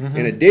government.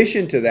 In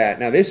addition to that,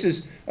 now this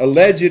is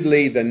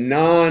allegedly the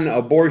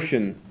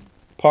non-abortion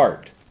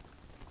part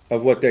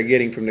of what they're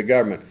getting from the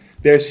government.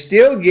 they're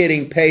still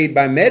getting paid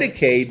by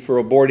Medicaid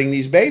for aborting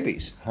these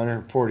babies.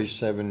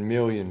 147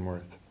 million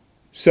worth.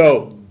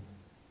 So,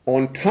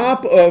 on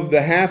top of the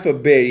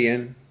 $500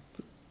 million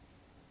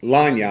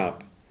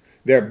lanyap,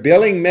 they're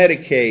billing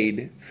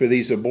Medicaid for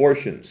these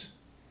abortions.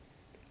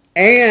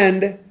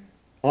 And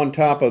on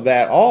top of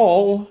that,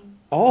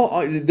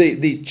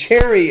 the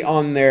cherry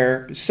on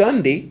their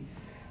sundae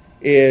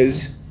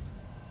is,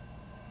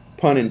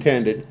 pun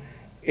intended,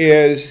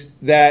 is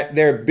that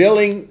they're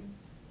billing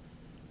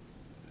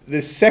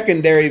the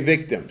secondary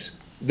victims.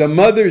 The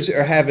mothers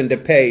are having to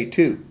pay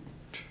too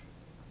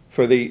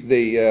for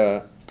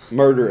the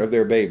murder of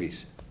their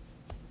babies.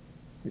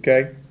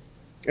 Okay?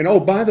 And oh,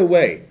 by the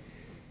way,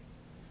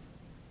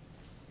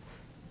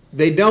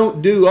 they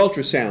don't do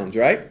ultrasounds,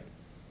 right?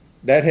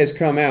 That has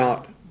come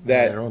out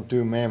that They don't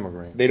do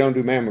mammograms. they don't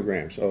do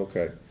mammograms.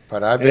 Okay.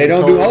 But I've And they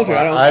been don't do told,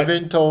 I've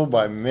been told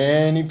by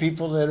many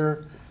people that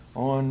are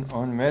on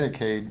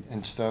Medicaid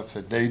and stuff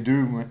that they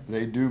do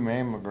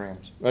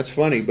mammograms. That's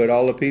funny, but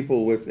all the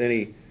people with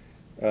any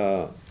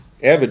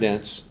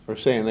evidence are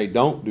saying they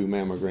don't do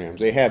mammograms.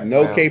 They have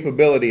no Well,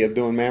 capability of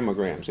doing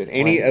mammograms at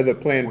any of the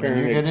Planned When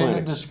you Parenthood get in a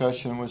clinics.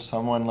 discussion with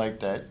someone like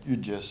that, you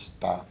just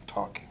stop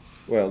talking.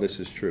 Well, this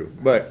is true.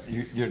 But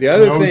It's the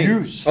other no thing,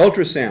 use.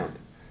 ultrasound.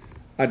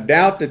 I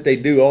doubt that they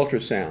do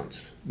ultrasounds,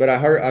 but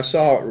I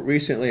saw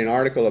recently an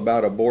article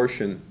about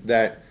abortion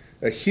that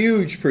a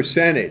huge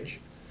percentage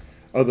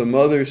of the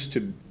mothers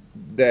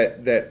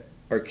that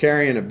are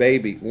carrying a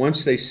baby,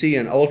 once they see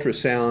an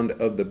ultrasound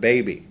of the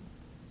baby,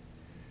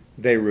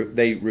 they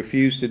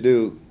refuse to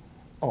do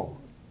Oh,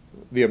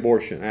 the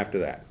abortion after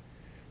that.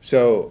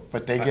 So,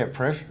 but they get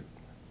pressured.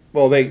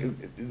 well,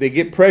 they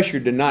get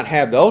pressured to not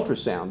have the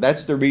ultrasound.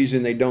 That's the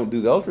reason they don't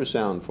do the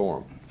ultrasound for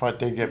them. But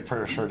they get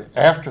pressured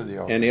after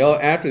the And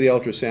ultrasound. after the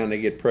ultrasound, they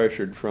get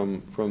pressured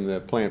from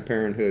the Planned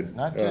Parenthood,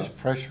 Not just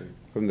pressured,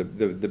 from the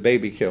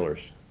baby killers.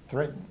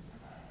 threatened.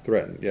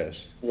 Threatened,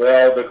 yes.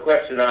 Well, the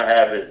question I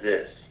have is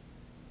this.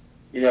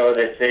 You know,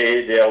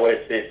 they always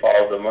say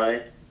follow the money.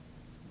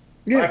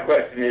 My Yeah.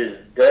 question is,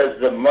 does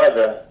the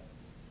mother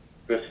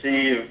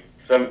receive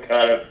some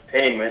kind of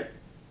payment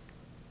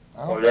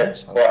I for don't think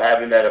for so.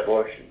 having that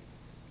abortion?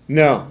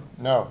 No,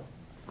 No,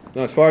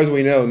 as far as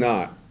we know,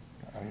 not.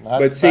 I've not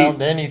But see,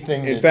 found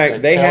anything In that fact,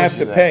 that they tells have you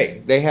to that.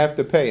 pay. They have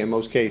to pay in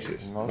most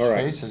cases. In most All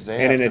right. cases, they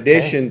And have in to pay.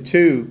 addition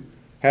to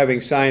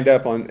having signed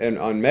up on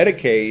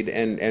Medicaid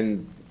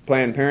and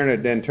Planned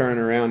Parenthood then turning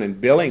around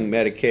and billing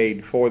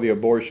Medicaid for the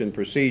abortion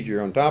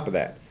procedure on top of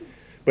that.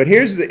 But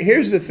here's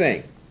the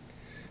thing.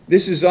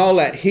 This is all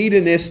that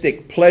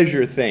hedonistic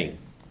pleasure thing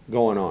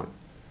going on.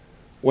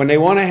 When they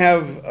want to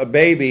have a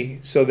baby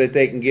so that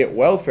they can get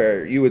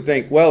welfare, you would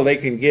think, well, they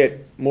can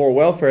get more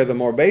welfare the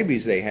more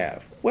babies they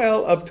have.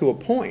 Well, up to a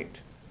point.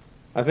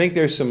 I think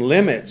there's some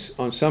limits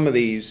on some of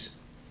these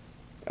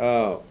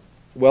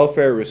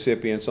welfare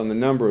recipients on the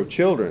number of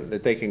children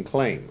that they can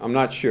claim. I'm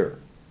not sure.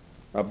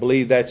 I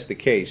believe that's the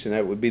case, and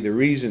that would be the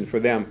reason for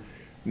them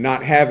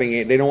not having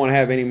it. They don't want to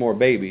have any more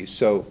babies.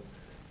 So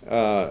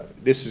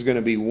this is going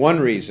to be one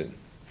reason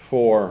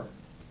for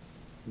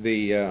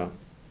the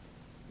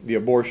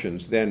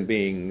abortions then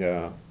being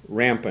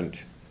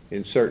rampant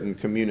in certain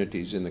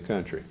communities in the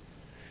country.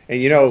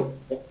 And you know,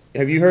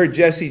 have you heard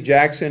Jesse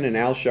Jackson and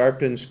Al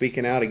Sharpton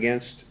speaking out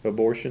against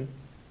abortion?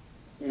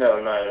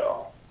 No, not at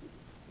all.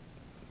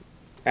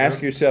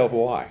 Ask yourself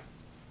why.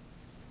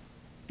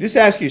 Just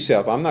ask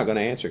yourself. I'm not going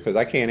to answer because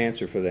I can't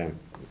answer for them.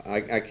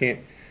 I can't.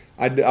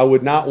 I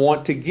would not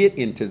want to get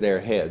into their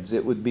heads.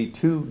 It would be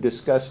too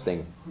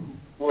disgusting.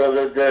 Well,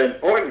 the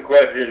important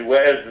question is,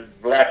 where's the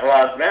Black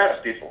Lives Matter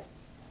people?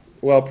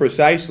 Well,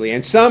 precisely.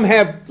 And some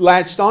have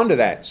latched onto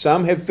that.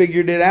 Some have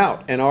figured it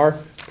out and are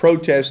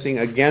protesting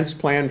against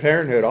Planned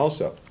Parenthood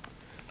also.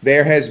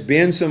 There has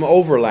been some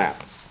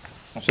overlap.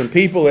 Some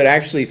people that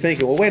actually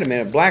think, well, wait a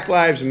minute, Black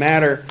Lives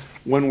Matter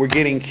when we're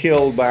getting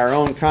killed by our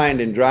own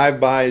kind in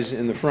drive-bys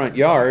in the front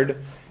yard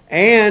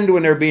and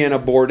when they're being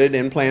aborted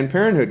in Planned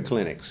Parenthood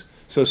clinics.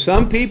 So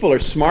some people are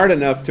smart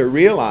enough to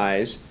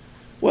realize,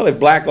 well, if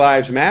Black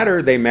Lives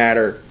Matter, they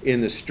matter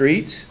in the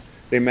streets,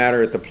 they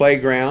matter at the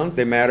playground,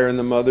 they matter in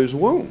the mother's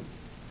womb.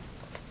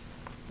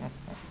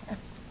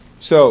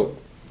 So,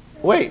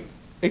 wait.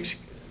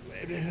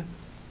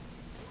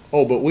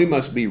 Oh, but we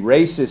must be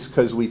racist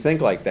because we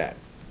think like that.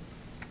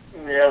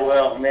 Yeah,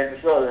 well, maybe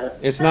so then.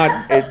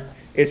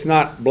 It's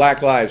not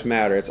Black Lives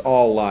Matter, it's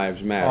all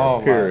lives matter,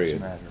 All period.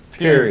 lives matter.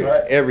 Period.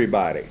 Right.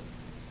 Everybody,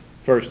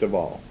 first of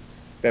all.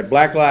 That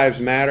Black Lives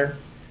Matter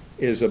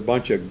is a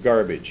bunch of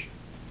garbage.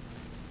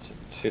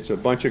 It's a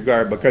bunch of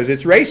garbage because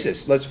it's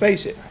racist, let's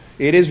face it.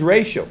 It is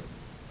racial.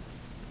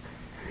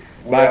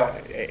 Well,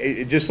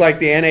 Just like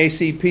the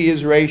NACP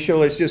is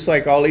racial, it's just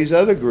like all these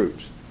other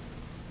groups.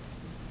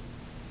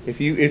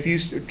 If you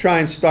try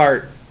and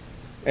start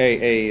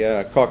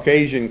a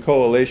Caucasian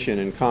coalition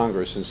in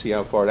Congress and see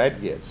how far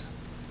that gets.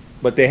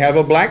 But they have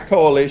a black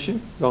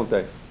coalition, don't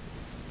they?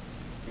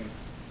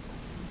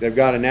 They've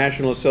got a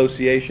National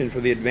Association for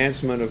the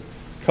Advancement of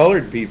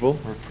Colored People.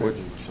 We're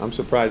privileged. I'm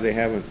surprised they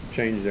haven't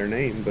changed their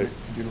name, but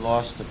You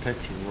lost the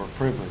picture. We're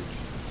privileged.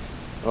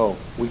 Oh,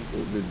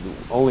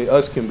 only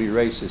us can be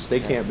racist. They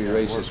can't be Yeah,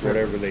 we're racist,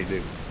 whatever they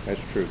do.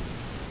 That's true.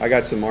 I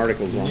got some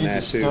articles You on need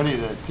that to too. study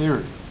that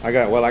theory. I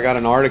got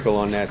an article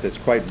on that that's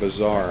quite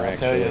bizarre, I'll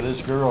actually. tell you,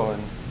 this girl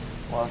in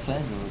Los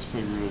Angeles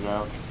figured it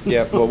out.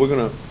 Yeah, well, we're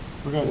gonna,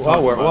 We're gonna talk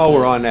while we're about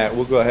that. on that,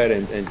 we'll go ahead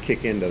and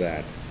kick into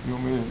that. You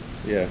want me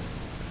Yeah,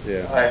 All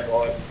yeah. right,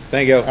 boys.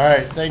 Thank you. to? All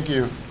right, thank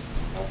you.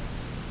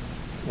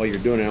 While you're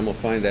doing it, I'm gonna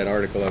find that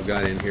article I've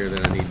got in here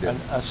that I need to.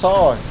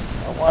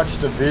 I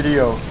watched a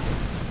video.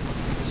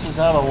 This is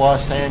out of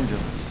Los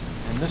Angeles.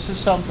 And this is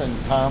something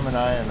Tom and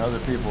I and other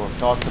people have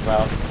talked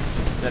about,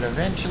 that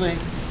eventually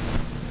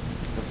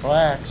the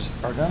blacks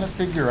are gonna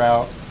figure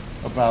out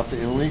about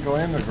the illegal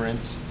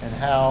immigrants and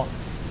how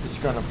it's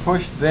gonna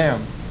push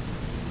them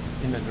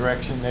in the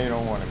direction they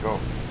don't wanna go.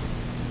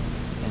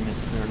 And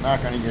they're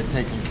not gonna get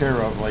taken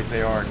care of like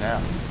they are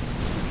now.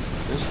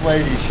 This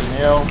lady,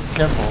 Chanel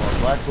Kimball, a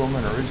black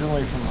woman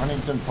originally from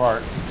Huntington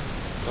Park,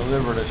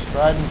 delivered a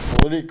strident,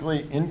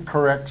 politically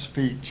incorrect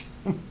speech,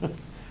 I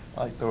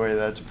like the way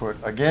that's put,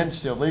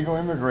 against illegal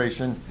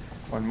immigration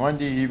on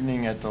Monday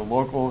evening at the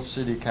local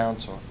city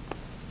council.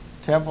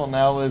 Temple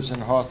now lives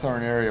in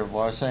Hawthorne area of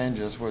Los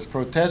Angeles, was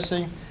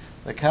protesting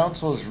the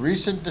council's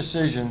recent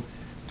decision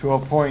to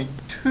appoint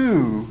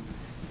 2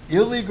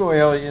 illegal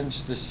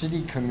aliens to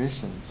city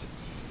commissions.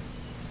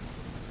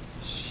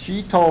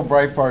 She told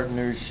Breitbart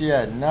News she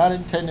had not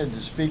intended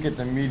to speak at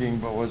the meeting,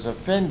 but was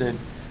offended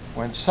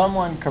when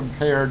someone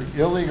compared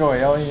illegal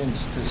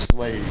aliens to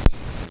slaves.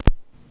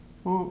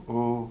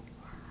 Ooh.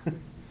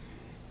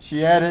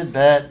 She added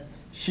that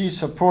she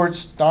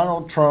supports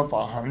Donald Trump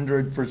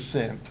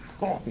 100%.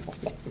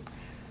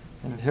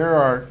 And here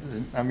are,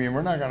 I mean,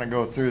 we're not going to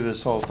go through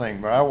this whole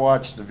thing, but I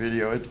watched the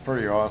video. It's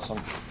pretty awesome.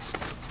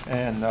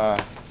 And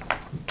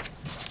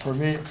for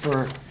me,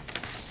 for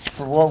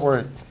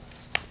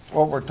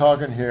what we're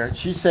talking here,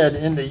 she said,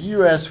 in the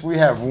U.S. we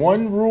have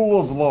one rule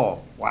of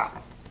law. Wow.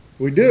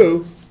 We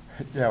do?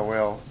 Yeah,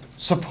 well,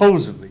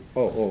 supposedly.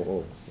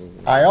 Oh.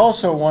 I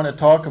also want to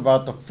talk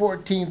about the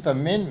 14th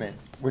Amendment,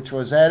 which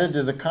was added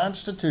to the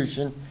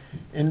Constitution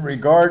in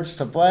regards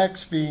to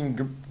blacks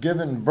being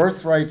given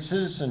birthright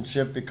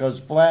citizenship because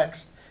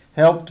blacks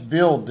helped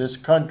build this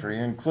country,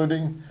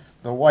 including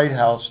the White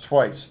House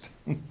twice.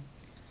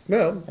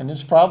 Well, And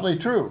it's probably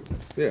true.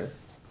 yeah.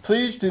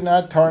 Please do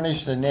not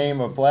tarnish the name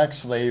of black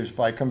slaves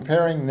by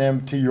comparing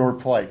them to your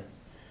plight.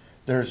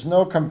 There's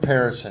no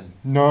comparison.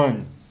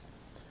 None.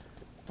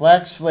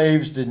 Black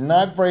slaves did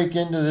not break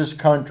into this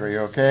country,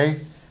 okay?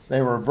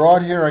 They were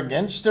brought here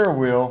against their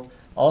will.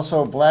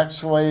 Also, black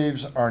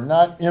slaves are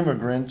not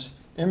immigrants.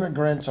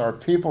 Immigrants are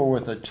people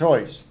with a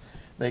choice.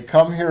 They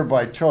come here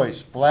by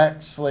choice.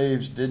 Black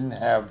slaves didn't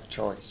have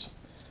choice.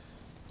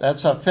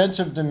 That's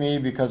offensive to me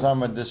because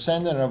I'm a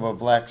descendant of a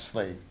black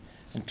slave.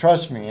 And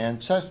trust me,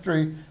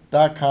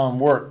 Ancestry.com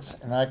works,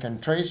 and I can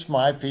trace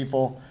my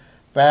people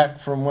back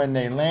from when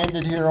they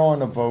landed here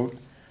on a boat.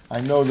 I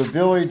know the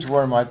village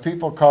where my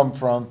people come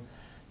from,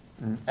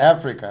 in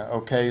Africa,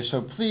 okay?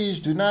 So please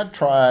do not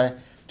try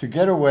to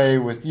get away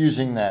with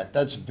using that.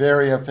 That's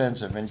very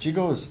offensive. And she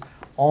goes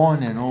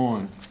on and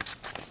on.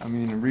 I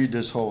mean, read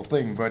this whole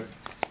thing, but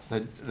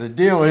the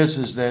deal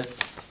is that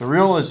the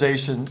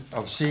realization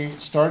of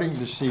starting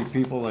to see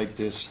people like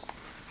this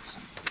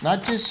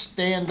not just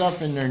stand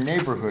up in their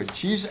neighborhood.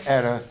 She's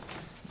at a...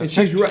 And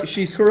she's right.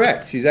 She's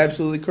correct. She's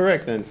absolutely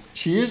correct then.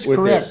 She is with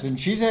correct. this. And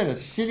she's at a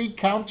city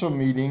council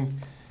meeting,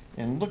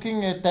 and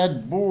looking at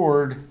that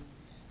board,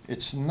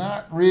 it's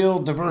not real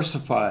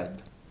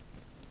diversified.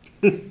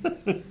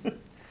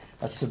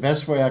 That's the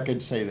best way I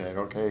could say that,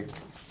 okay?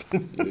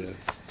 Yeah.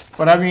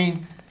 But I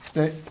mean,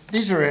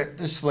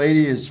 this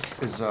lady is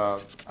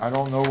I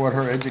don't know what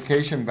her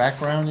education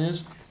background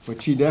is,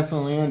 but she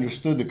definitely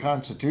understood the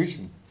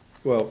Constitution.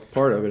 Well,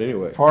 part of it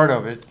anyway. Part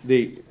of it.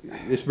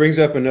 This brings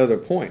up another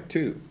point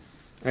too.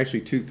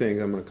 Actually, 2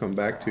 things I'm going to come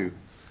back to.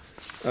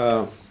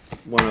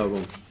 One of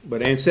them,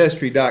 but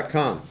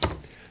Ancestry.com.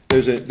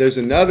 There's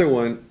another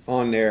one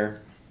on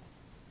there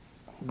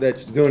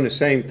that's doing the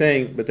same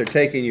thing, but they're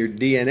taking your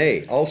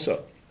DNA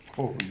also.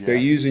 Oh, yeah. They're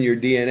using your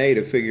DNA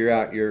to figure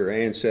out your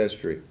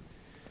ancestry.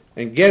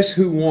 And guess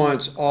who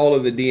wants all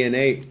of the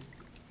DNA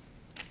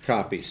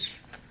copies?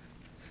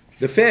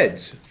 The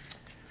feds.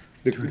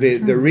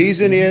 The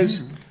reason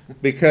is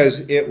because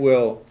it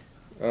will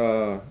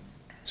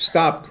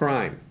stop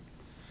crime.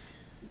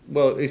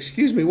 Well,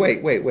 excuse me,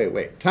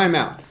 wait. Time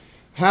out.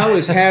 How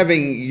is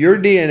having your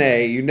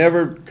DNA, you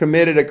never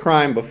committed a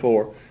crime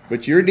before,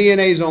 but your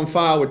DNA is on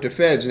file with the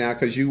feds now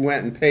because you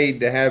went and paid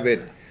to have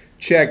it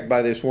checked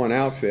by this one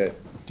outfit.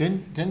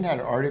 Didn't that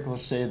article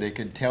say they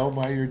could tell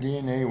by your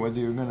DNA whether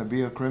you're going to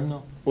be a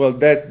criminal? Well,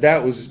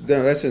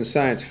 that's in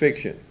science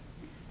fiction.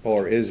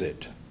 Or is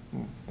it?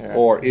 Yeah.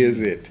 Or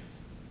is it?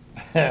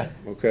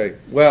 Okay.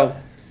 Well,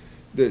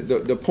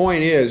 the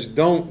point is,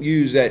 don't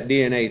use that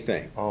DNA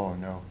thing. Oh,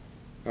 no.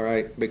 All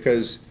right,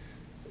 because,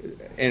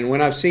 and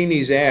when I've seen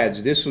these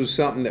ads, this was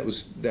something that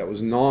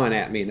was gnawing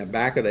at me in the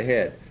back of the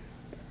head.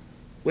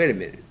 Wait a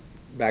minute,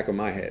 back of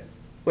my head.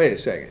 Wait a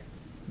second.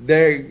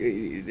 they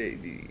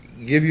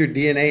give your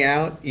DNA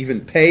out,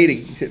 even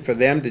pay for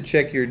them to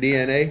check your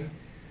DNA,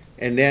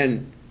 and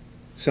then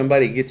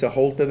somebody gets a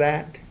hold of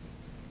that?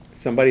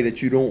 Somebody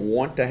that you don't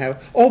want to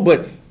have? Oh,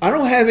 but I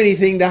don't have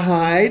anything to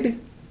hide.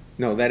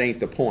 No, that ain't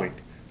the point.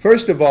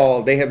 First of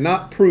all, they have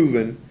not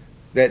proven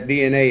that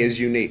DNA is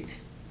unique.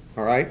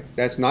 All right?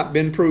 That's not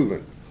been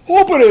proven.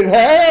 Oh, but it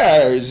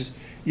has.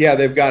 Yeah,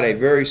 they've got a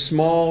very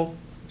small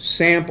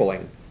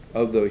sampling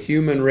of the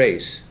human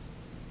race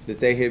that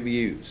they have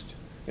used.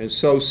 And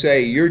so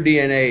say your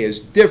DNA is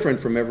different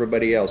from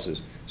everybody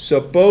else's.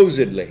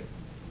 Supposedly.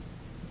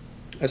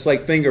 That's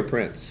like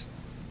fingerprints.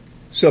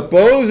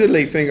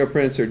 Supposedly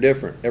fingerprints are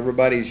different.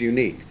 Everybody's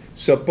unique.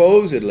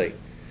 Supposedly.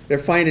 They're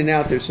finding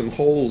out there's some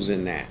holes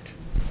in that.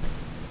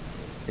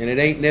 And it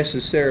ain't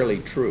necessarily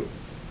true.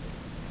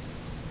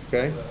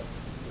 Okay? The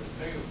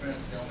fingerprints,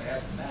 they only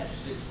have to match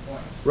 6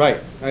 points. Right.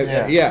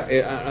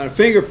 Yeah. On a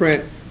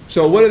fingerprint.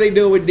 So what do they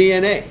do with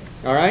DNA?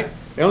 All right?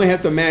 They only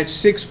have to match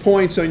 6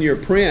 points on your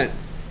print,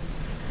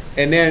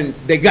 and then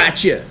they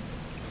got you,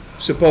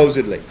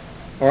 supposedly.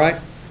 All right?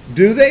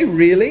 Do they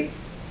really?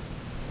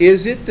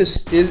 Is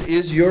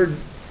your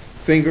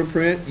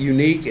fingerprint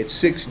unique at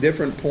 6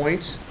 different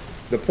points?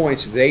 The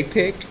points they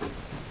pick?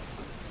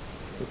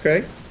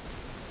 Okay?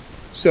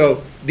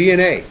 So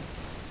DNA.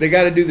 They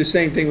got to do the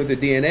same thing with the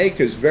DNA,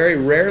 because very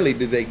rarely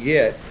do they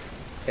get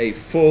a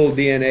full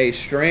DNA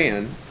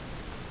strand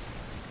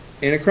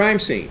in a crime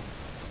scene.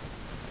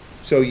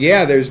 So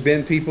yeah, there's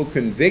been people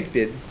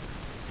convicted.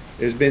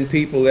 There's been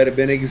people that have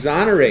been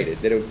exonerated,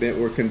 that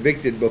were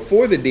convicted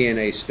before the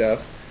DNA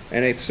stuff,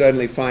 and they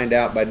suddenly find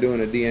out by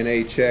doing a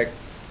DNA check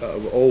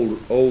of old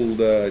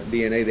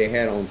DNA they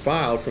had on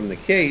file from the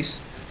case,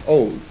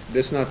 oh,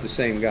 that's not the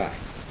same guy.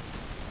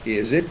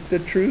 Is it the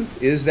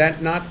truth? Is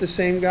that not the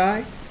same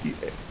guy?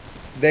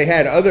 They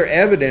had other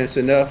evidence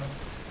enough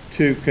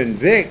to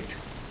convict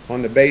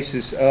on the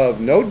basis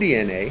of no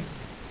DNA.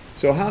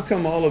 So how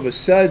come all of a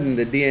sudden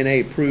the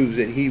DNA proves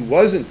that he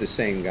wasn't the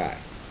same guy?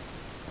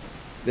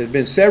 There have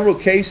been several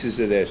cases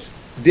of this.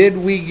 Did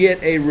we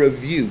get a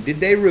review? Did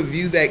they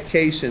review that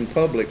case in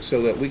public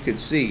so that we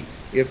could see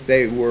if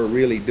they were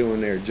really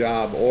doing their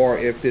job, or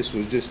if this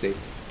was just a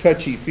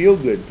touchy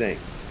feel-good thing?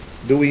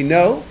 Do we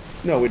know?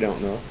 No, we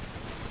don't know.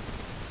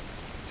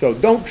 So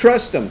don't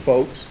trust them,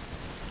 folks.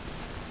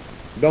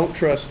 Don't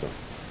trust them.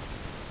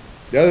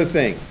 The other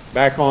thing,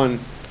 back on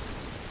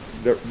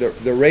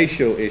the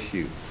racial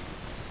issue.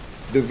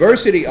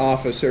 Diversity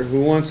officer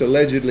who once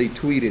allegedly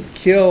tweeted,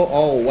 "Kill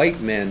all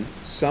white men,"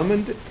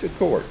 summoned to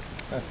court.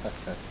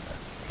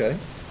 Okay?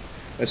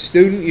 A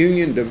student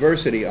union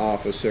diversity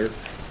officer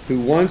who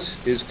once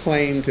is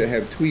claimed to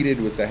have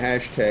tweeted with the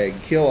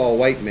hashtag "Kill all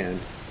white men"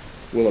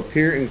 will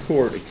appear in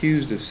court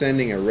accused of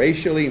sending a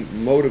racially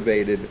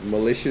motivated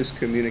malicious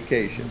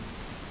communication.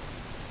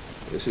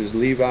 This is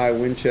Levi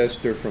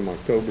Winchester from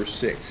October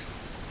 6th.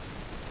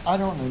 I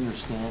don't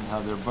understand how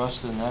they're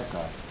busting that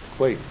guy.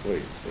 Wait a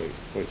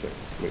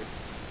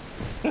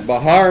second.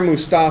 Bahar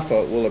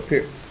Mustafa will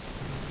appear.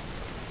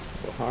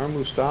 Bahar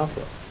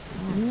Mustafa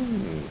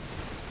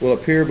will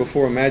appear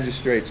before a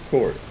magistrate's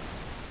court.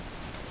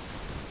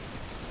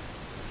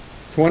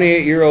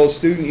 28-year-old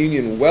student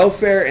union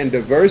welfare and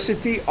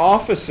diversity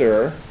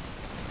officer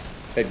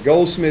at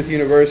Goldsmith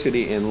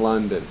University in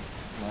London.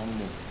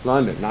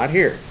 London, not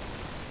here.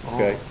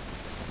 Okay. Oh.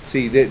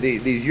 See,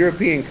 these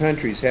European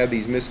countries have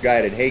these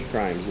misguided hate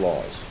crimes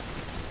laws.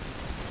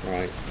 All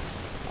right.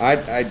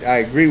 I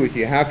agree with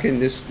you. How can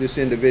this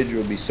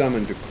individual be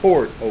summoned to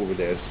court over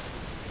this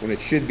when it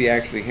should be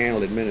actually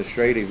handled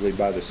administratively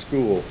by the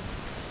school,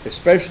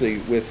 especially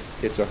with,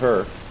 it's a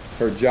her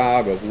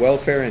job of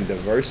welfare and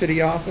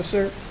diversity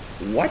officer?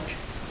 What?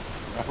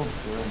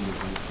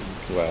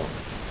 Well,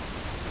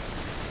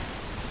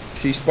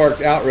 she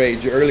sparked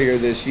outrage earlier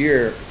this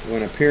year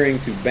when appearing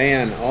to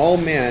ban all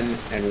men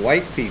and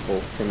white people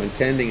from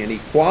attending an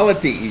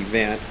equality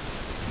event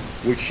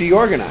which she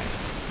organized.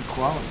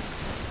 Equality.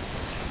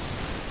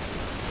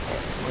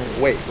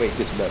 Wait,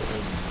 gets better.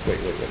 Wait.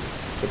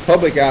 The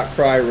public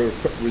outcry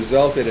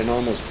resulted in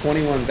almost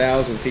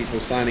 21,000 people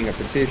signing a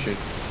petition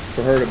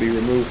for her to be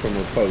removed from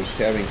her post,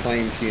 having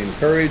claimed she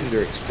encouraged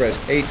or expressed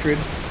hatred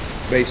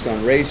based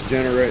on race,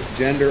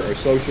 gender, or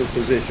social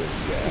position.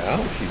 Yeah,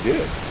 she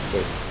did.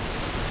 But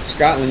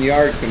Scotland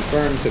Yard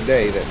confirmed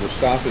today that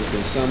Mustafa has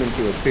been summoned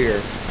to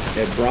appear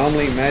at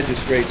Bromley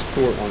Magistrates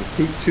Court on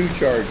two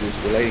charges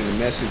relating to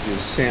messages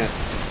sent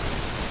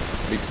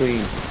between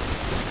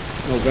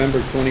November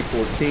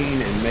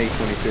 2014 and May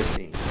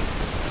 2015.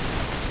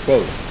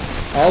 Quote,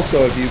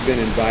 "Also, if you've been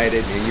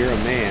invited and you're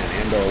a man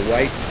and are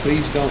white,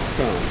 please don't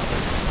come.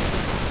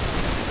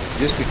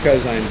 Just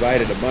because I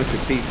invited a bunch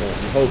of people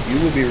and hope you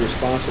will be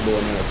responsible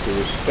enough to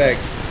respect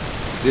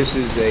this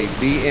is a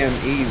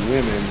BME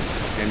women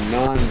and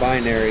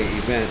non-binary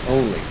event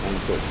only,"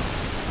 unquote.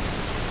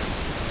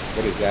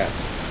 What is that?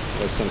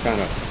 That's some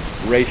kind of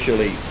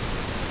racially,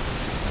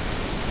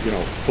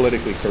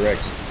 politically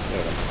correct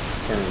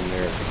term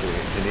there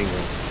in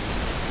England.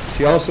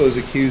 She also is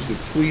accused of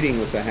tweeting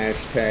with the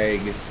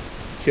hashtag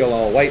 "Kill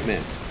all white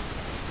men."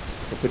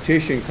 A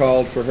petition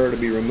called for her to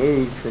be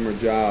removed from her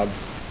job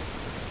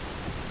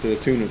to the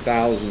tune of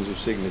thousands of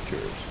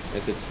signatures.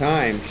 At the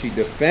time, she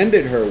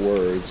defended her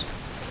words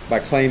by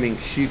claiming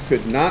she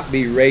could not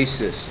be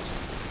racist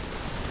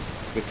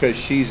because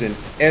she's an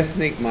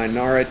ethnic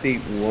minority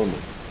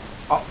woman.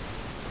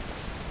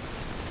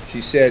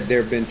 She said,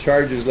 there have been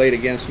charges laid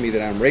against me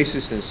that I'm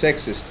racist and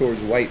sexist towards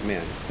white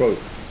men. Quote,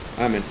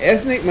 I'm an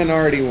ethnic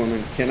minority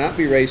woman, cannot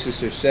be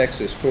racist or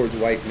sexist towards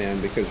white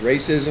men because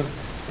racism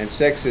and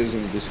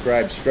sexism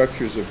describe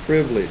structures of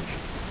privilege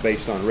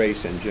based on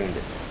race and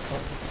gender.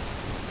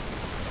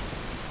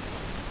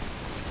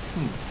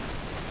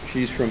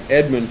 She's from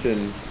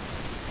Edmonton,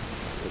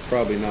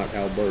 probably not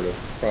Alberta,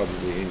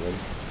 probably England.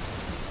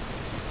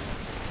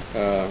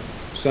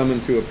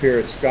 Summoned to appear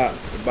at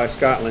by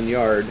Scotland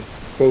Yard.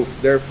 Quote,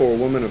 therefore,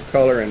 women of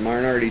color and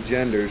minority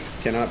genders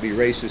cannot be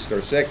racist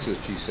or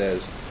sexist, she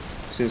says,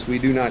 since we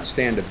do not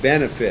stand to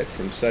benefit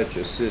from such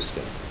a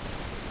system.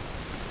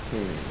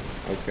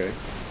 Okay.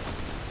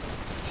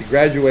 She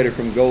graduated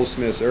from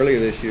Goldsmiths earlier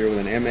this year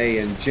with an MA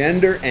in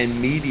Gender and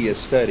Media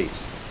Studies.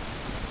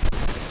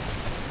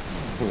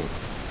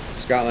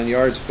 Scotland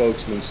Yard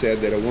spokesman said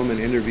that a woman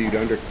interviewed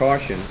under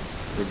caution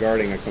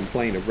regarding a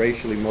complaint of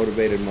racially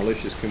motivated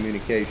malicious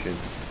communication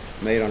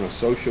made on a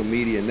social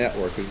media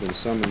network has been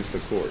summoned to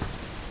court.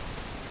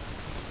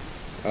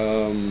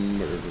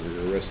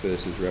 The rest of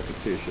this is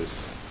repetitious.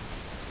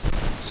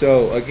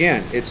 So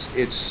again,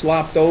 it's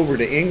slopped over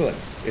to England.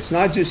 It's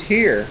not just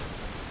here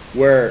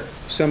where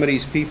some of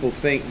these people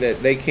think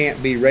that they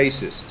can't be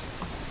racist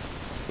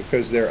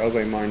because they're of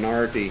a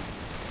minority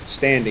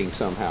standing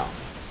somehow,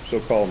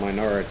 so-called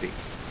minority.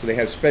 So they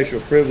have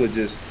special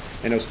privileges,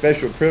 and those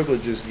special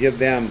privileges give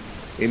them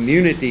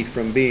immunity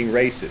from being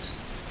racist.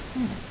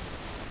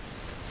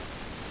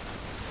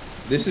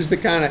 This is the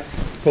kind of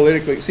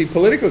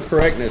political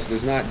correctness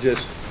does not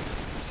just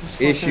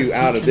issue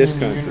out of this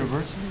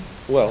country.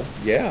 Well,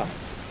 yeah.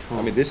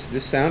 I mean,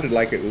 this sounded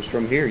like it was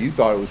from here. You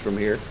thought it was from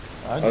here,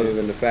 other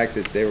than the fact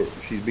that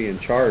she's being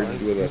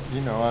charged with a.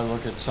 You know, I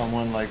look at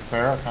someone like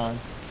Farrakhan.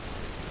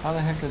 How the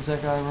heck is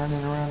that guy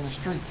running around the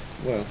street?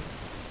 Well,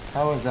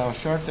 how is Al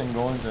Sharpton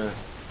going to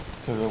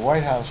the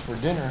White House for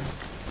dinner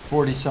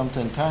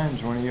 40-something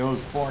times when he owes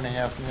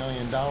 $4.5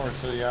 million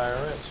to the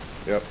IRS?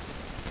 Yep.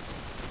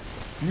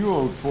 If you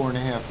owed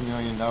 $4.5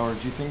 million, do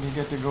you think you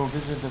get to go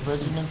visit the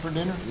president for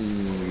dinner?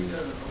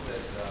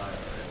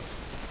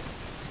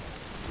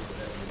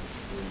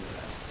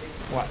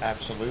 Well,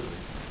 absolutely.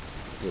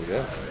 Well,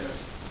 yeah.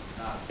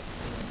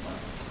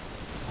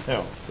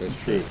 Hell,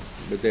 that's true.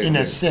 But in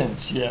a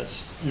sense,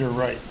 yes, you're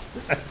right.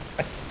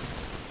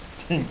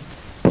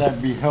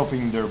 That'd be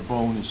helping their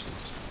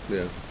bonuses.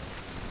 Yeah.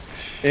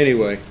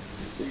 Anyway.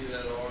 Did you see that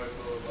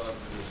article about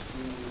the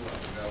school, I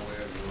forgot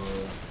where it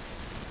was,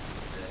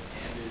 that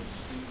ended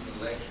student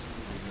elections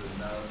because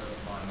not enough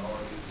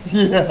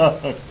minorities?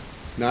 Yeah.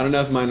 Not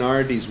enough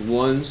minorities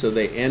won, so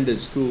they ended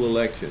school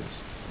elections.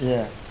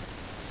 Yeah.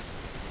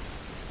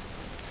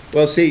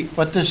 Well, see.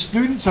 But the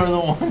students are the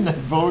one that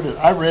voted.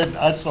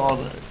 I saw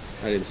that.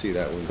 I didn't see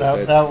that one.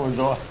 That was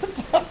all.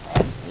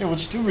 It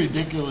was too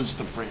ridiculous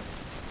to print.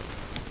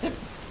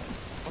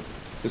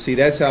 But see,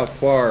 that's how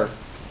far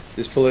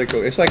this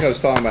political. It's like I was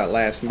talking about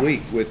last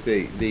week with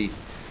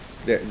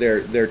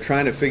they're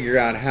trying to figure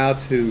out how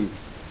to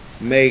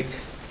make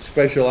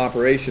special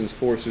operations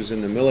forces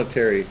in the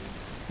military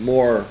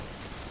more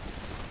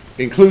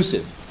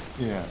inclusive.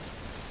 Yeah.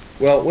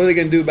 Well, what are they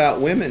going to do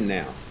about women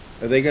now?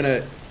 Are they going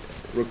to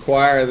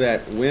require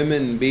that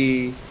women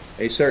be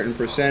a certain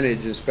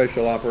percentage in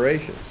special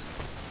operations?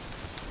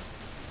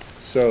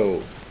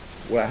 So,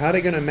 well, how are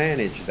they going to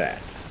manage that?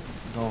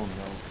 No.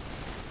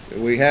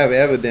 We have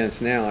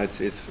evidence now.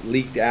 It's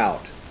leaked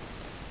out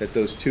that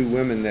those two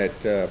women that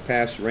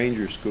passed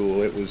Ranger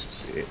School.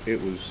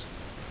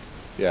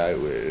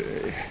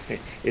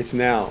 It's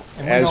now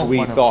And as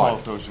we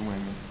thought. Those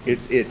women.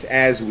 It's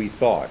as we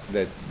thought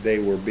that they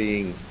were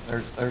being.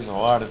 There's a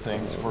lot of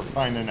things we're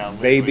finding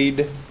out.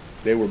 Babied.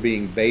 They were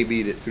being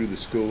babied through the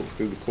school,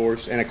 through the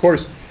course. And of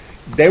course,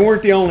 they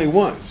weren't the only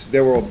ones.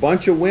 There were a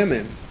bunch of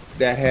women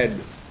that had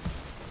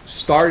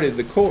started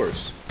the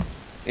course.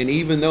 And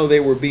even though they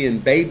were being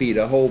babied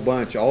a whole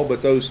bunch, all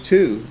but those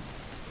two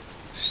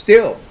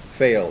still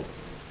failed.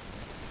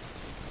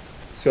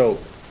 So,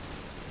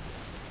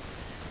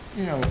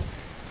 you know,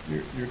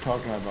 you're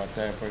talking about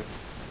that, but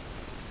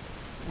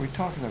we're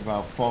talking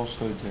about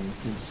falsehoods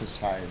in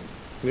society.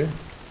 yeah.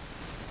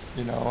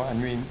 You know, I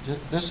mean,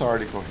 this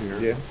article here.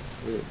 Yeah.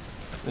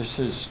 This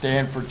is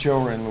Stand for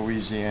Children,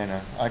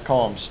 Louisiana. I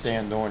call them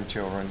stand-on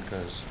children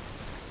because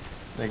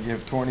they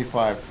give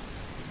 $25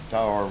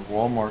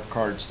 Walmart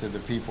cards to the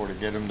people to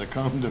get them to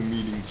come to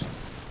meetings.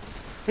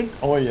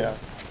 Oh, yeah.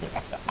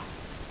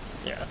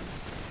 Yeah.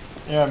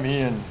 Yeah,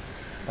 me and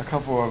a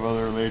couple of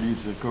other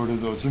ladies that go to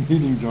those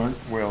meetings aren't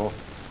well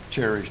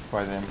cherished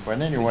by them. But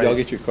anyway. Did y'all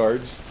get your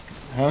cards?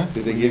 Huh?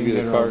 Did they give you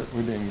the card?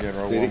 We didn't get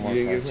our You Walmart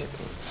didn't cards. get it?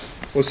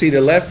 Well, see, the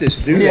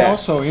leftists do We that.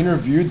 also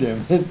interviewed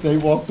them. They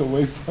walked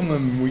away from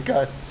them.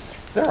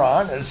 They're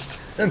honest.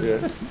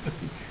 Yeah.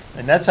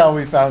 And that's how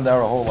we found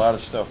out a whole lot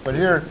of stuff. But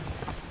here,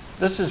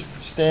 this is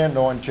Stand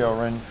On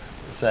Children.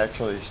 It's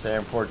actually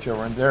Stand For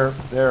Children. Their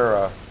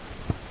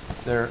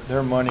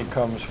money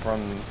comes from,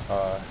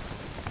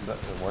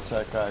 what's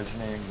that guy's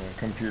name? The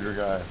computer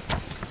guy.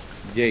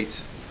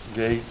 Gates.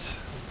 Gates.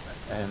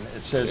 And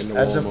it says, In the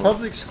as a Walmart.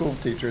 public school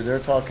teacher, they're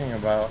talking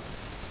about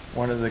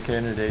one of the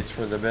candidates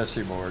for the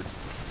Bessie Board.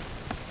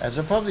 As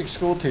a public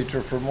school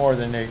teacher for more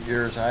than 8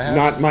 years, I have...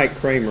 Not Mike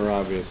Kramer,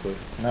 obviously.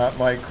 Not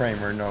Mike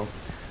Kramer, no.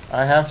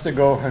 I have to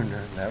go, and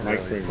that Mike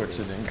really Kramer. puts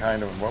it in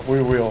kind of what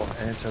we will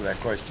answer that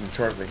question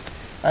shortly.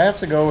 I have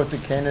to go with the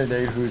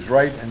candidate whose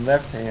right and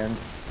left hand,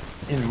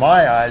 in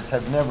my eyes,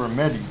 have never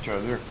met each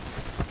other,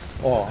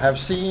 or have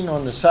seen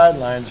on the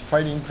sidelines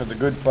fighting for the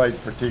good fight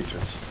for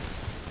teachers.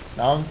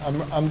 Now,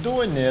 I'm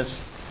doing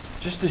this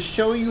just to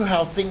show you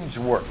how things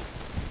work.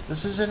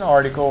 This is an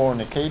article on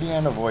the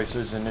Acadiana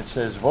Voices, and it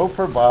says, vote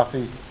for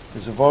Boffey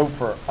is a vote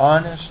for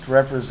honest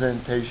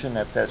representation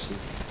at Bessie.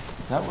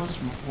 That was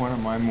one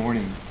of my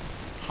morning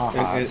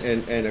ha-has.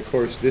 And of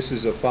course, this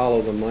is a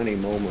follow the money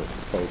moment,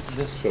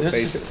 folks. So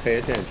pay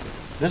attention.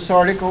 This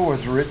article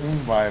was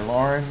written by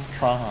Lauren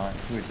Trahan,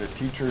 who is a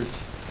teacher's,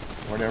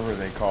 whatever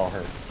they call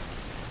her.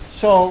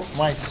 So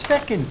my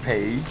second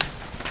page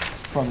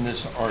from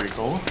this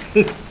article.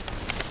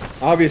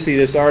 Obviously,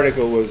 this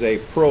article was a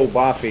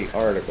pro-Boffey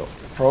article.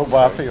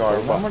 Pro-Boffey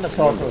article. Pro-Boffey. I'm going to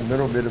talk a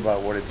little bit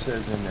about what it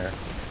says in there.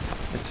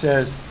 It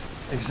says,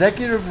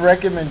 executive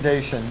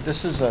recommendation,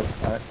 this is an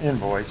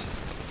invoice,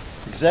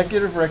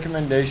 executive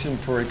recommendation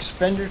for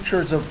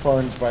expenditures of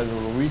funds by the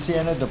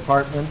Louisiana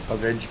Department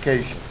of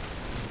Education.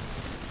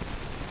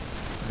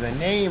 The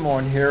name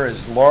on here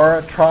is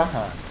Laura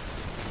Trahan,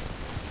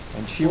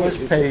 and she was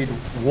paid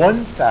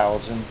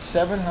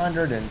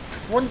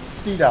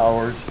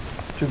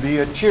 $1,720 to be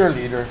a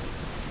cheerleader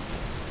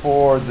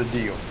for the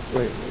deal.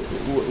 Wait,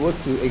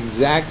 what's the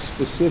exact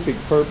specific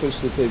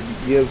purpose that they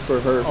give for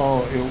her?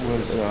 Oh, it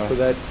was, for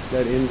that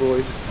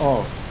invoice?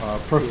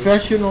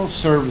 professional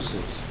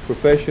services.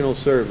 Professional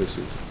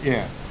services.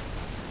 Yeah.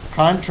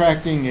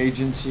 Contracting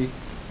agency,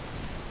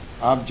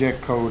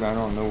 object code, I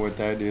don't know what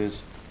that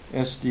is,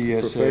 SDSA.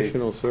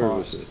 Professional cost.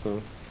 services, huh?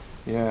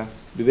 Yeah.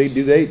 Do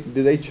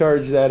they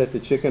charge that at the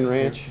Chicken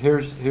Ranch?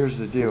 Here's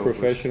the deal.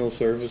 Professional It was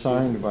services?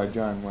 signed by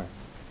John Wayne.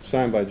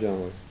 Signed by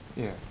John Wayne.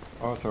 Yeah,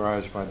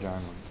 authorized by John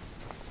Wayne.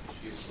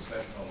 She's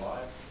professional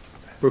life.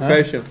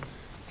 Professional.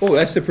 Oh,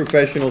 that's the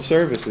professional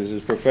services,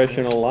 is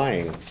professional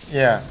lying.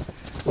 Yeah.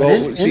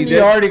 Well, But see, in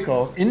the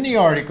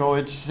article,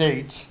 it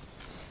states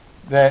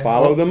that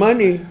Follow the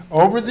money.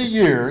 over the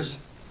years,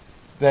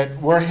 that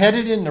we're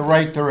headed in the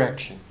right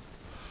direction.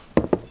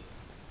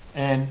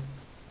 And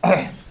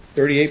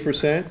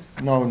 38%?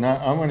 no, I'm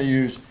going to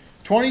use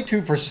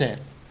 22%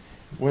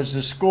 was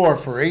the score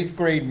for 8th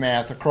grade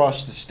math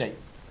across the state.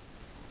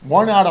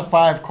 1 out of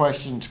 5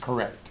 questions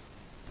correct.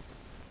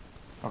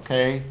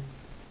 Okay?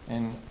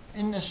 And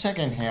in the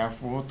second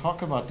half, we'll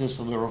talk about this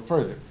a little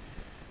further.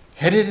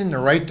 Headed in the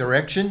right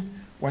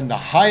direction when the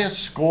highest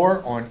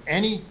score on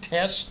any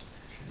test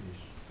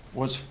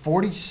was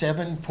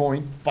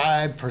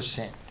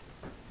 47.5%.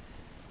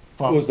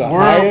 What was the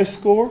highest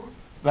score?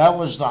 That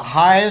was the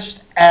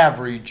highest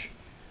average.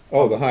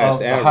 Oh, the highest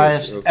The average.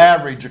 highest Okay.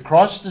 average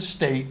across the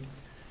state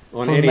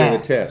On for any of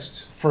math. the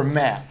tests. For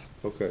math,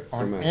 Okay. for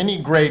on math. any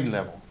grade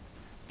level,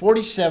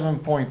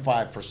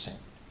 47.5%.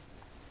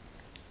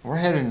 We're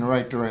headed in the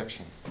right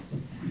direction.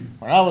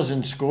 When I was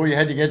in school, you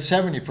had to get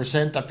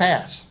 70% to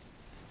pass.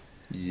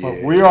 But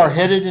Yeah. we are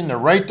headed in the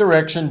right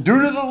direction due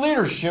to the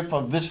leadership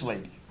of this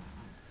lady.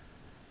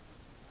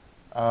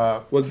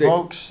 Well, they-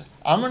 Folks,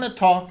 I'm going to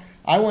talk.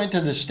 I went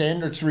to the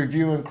Standards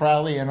Review in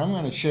Crowley, and I'm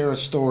going to share a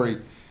story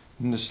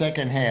in the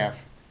second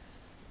half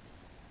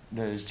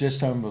that is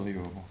just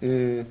unbelievable.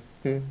 Mhm.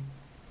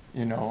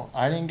 You know,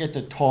 I didn't get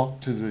to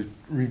talk to the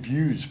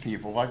reviews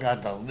people. I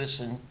got to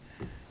listen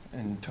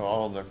and to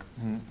all the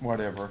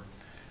whatever.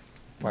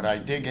 But I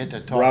did get to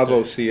talk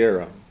Bravo to...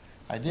 Sierra.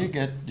 I did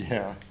get,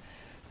 yeah.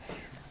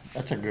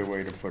 That's a good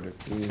way to put it.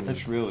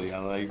 That's really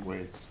a light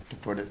way to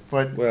put it.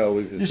 But Well,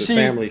 you it's a see,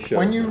 family show.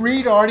 when you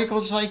read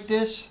articles like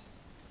this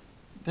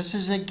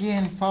is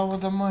again follow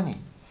the money.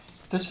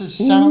 This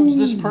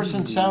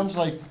person sounds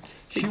like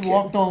she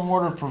walked on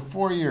water for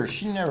 4 years.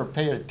 She never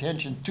paid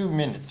attention 2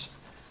 minutes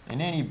in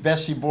any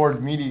Bessie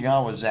Board meeting I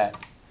was at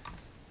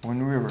when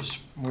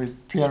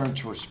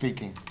parents were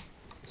speaking.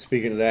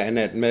 Speaking of that, in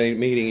that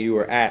meeting you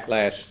were at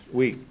last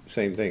week,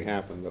 same thing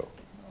happened though.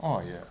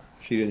 Oh yeah.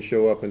 She didn't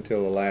show up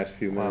until the last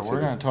few Well, minutes. we're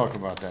of it. going to talk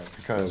about that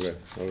because. Okay,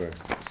 okay.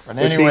 But But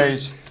see,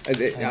 anyways,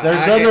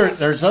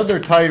 there's other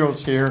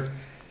titles here.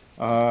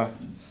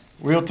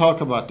 We'll talk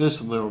about this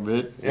a little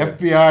bit. Yeah.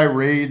 FBI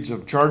raids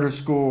of charter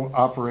school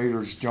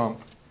operators jump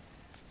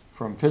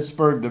from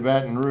Pittsburgh to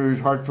Baton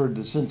Rouge, Hartford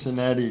to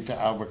Cincinnati to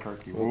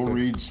Albuquerque. We'll Okay.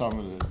 read some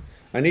of the.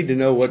 I need to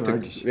know what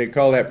Charges. they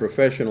call that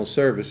professional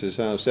services,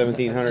 huh?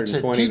 $1,720 It's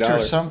a teacher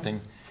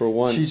something. for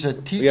one. She's a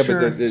Yeah,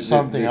 teacher but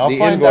something. the I'll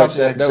find out invoice,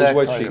 the that was exact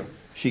what title.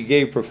 she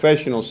gave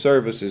professional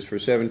services for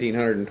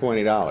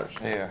 $1,720.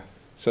 Yeah.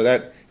 So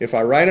that, if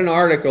I write an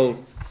article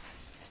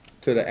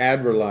to the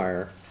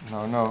Adverlier,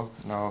 No,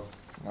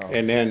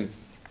 and then,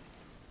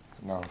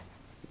 no,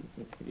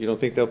 you don't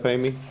think they'll pay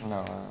me? no,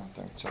 I don't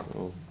think so.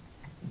 Oh.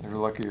 You're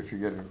lucky if you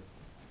get it.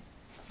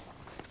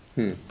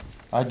 Hmm.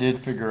 I did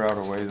figure out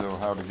a way, though,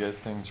 how to get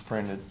things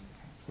printed.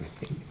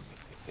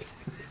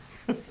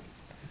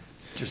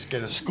 Just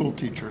get a school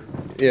teacher.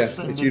 Yeah,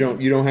 Send but it.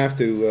 you don't have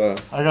to,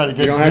 I gotta you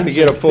get don't have to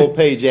get a Vincent.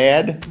 full-page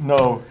ad?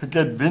 No,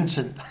 get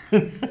Vincent.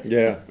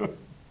 Yeah.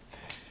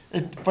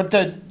 But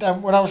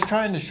what I was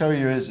trying to show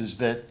you is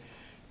that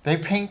they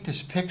paint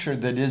this picture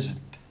that isn't.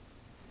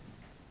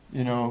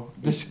 You know,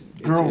 this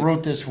girl it's-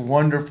 wrote this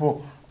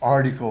wonderful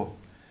article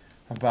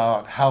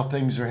about how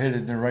things are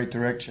headed in the right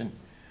direction.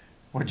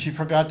 What she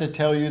forgot to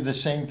tell you, the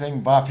same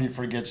thing Buffy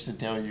forgets to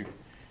tell you.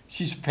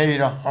 She's paid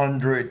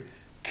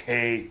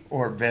 $100K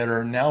or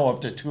better, now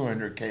up to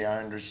 $200K, I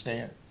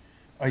understand,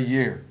 a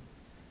year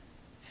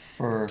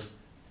for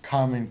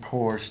Common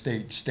Core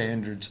State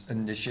Standards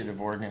Initiative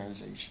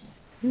Organization.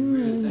 You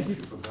really think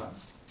you forgot?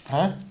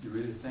 Huh? You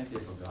really think they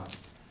forgot?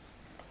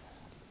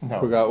 No.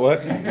 Forgot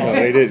what? No,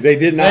 they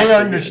did not. They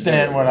forget.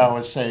 understand what I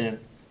was saying.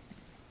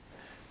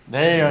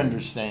 They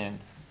understand.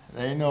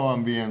 They know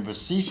I'm being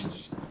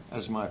facetious,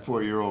 as my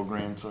 4-year-old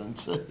grandson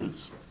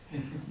says.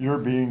 You're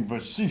being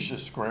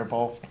facetious,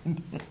 Grandpa.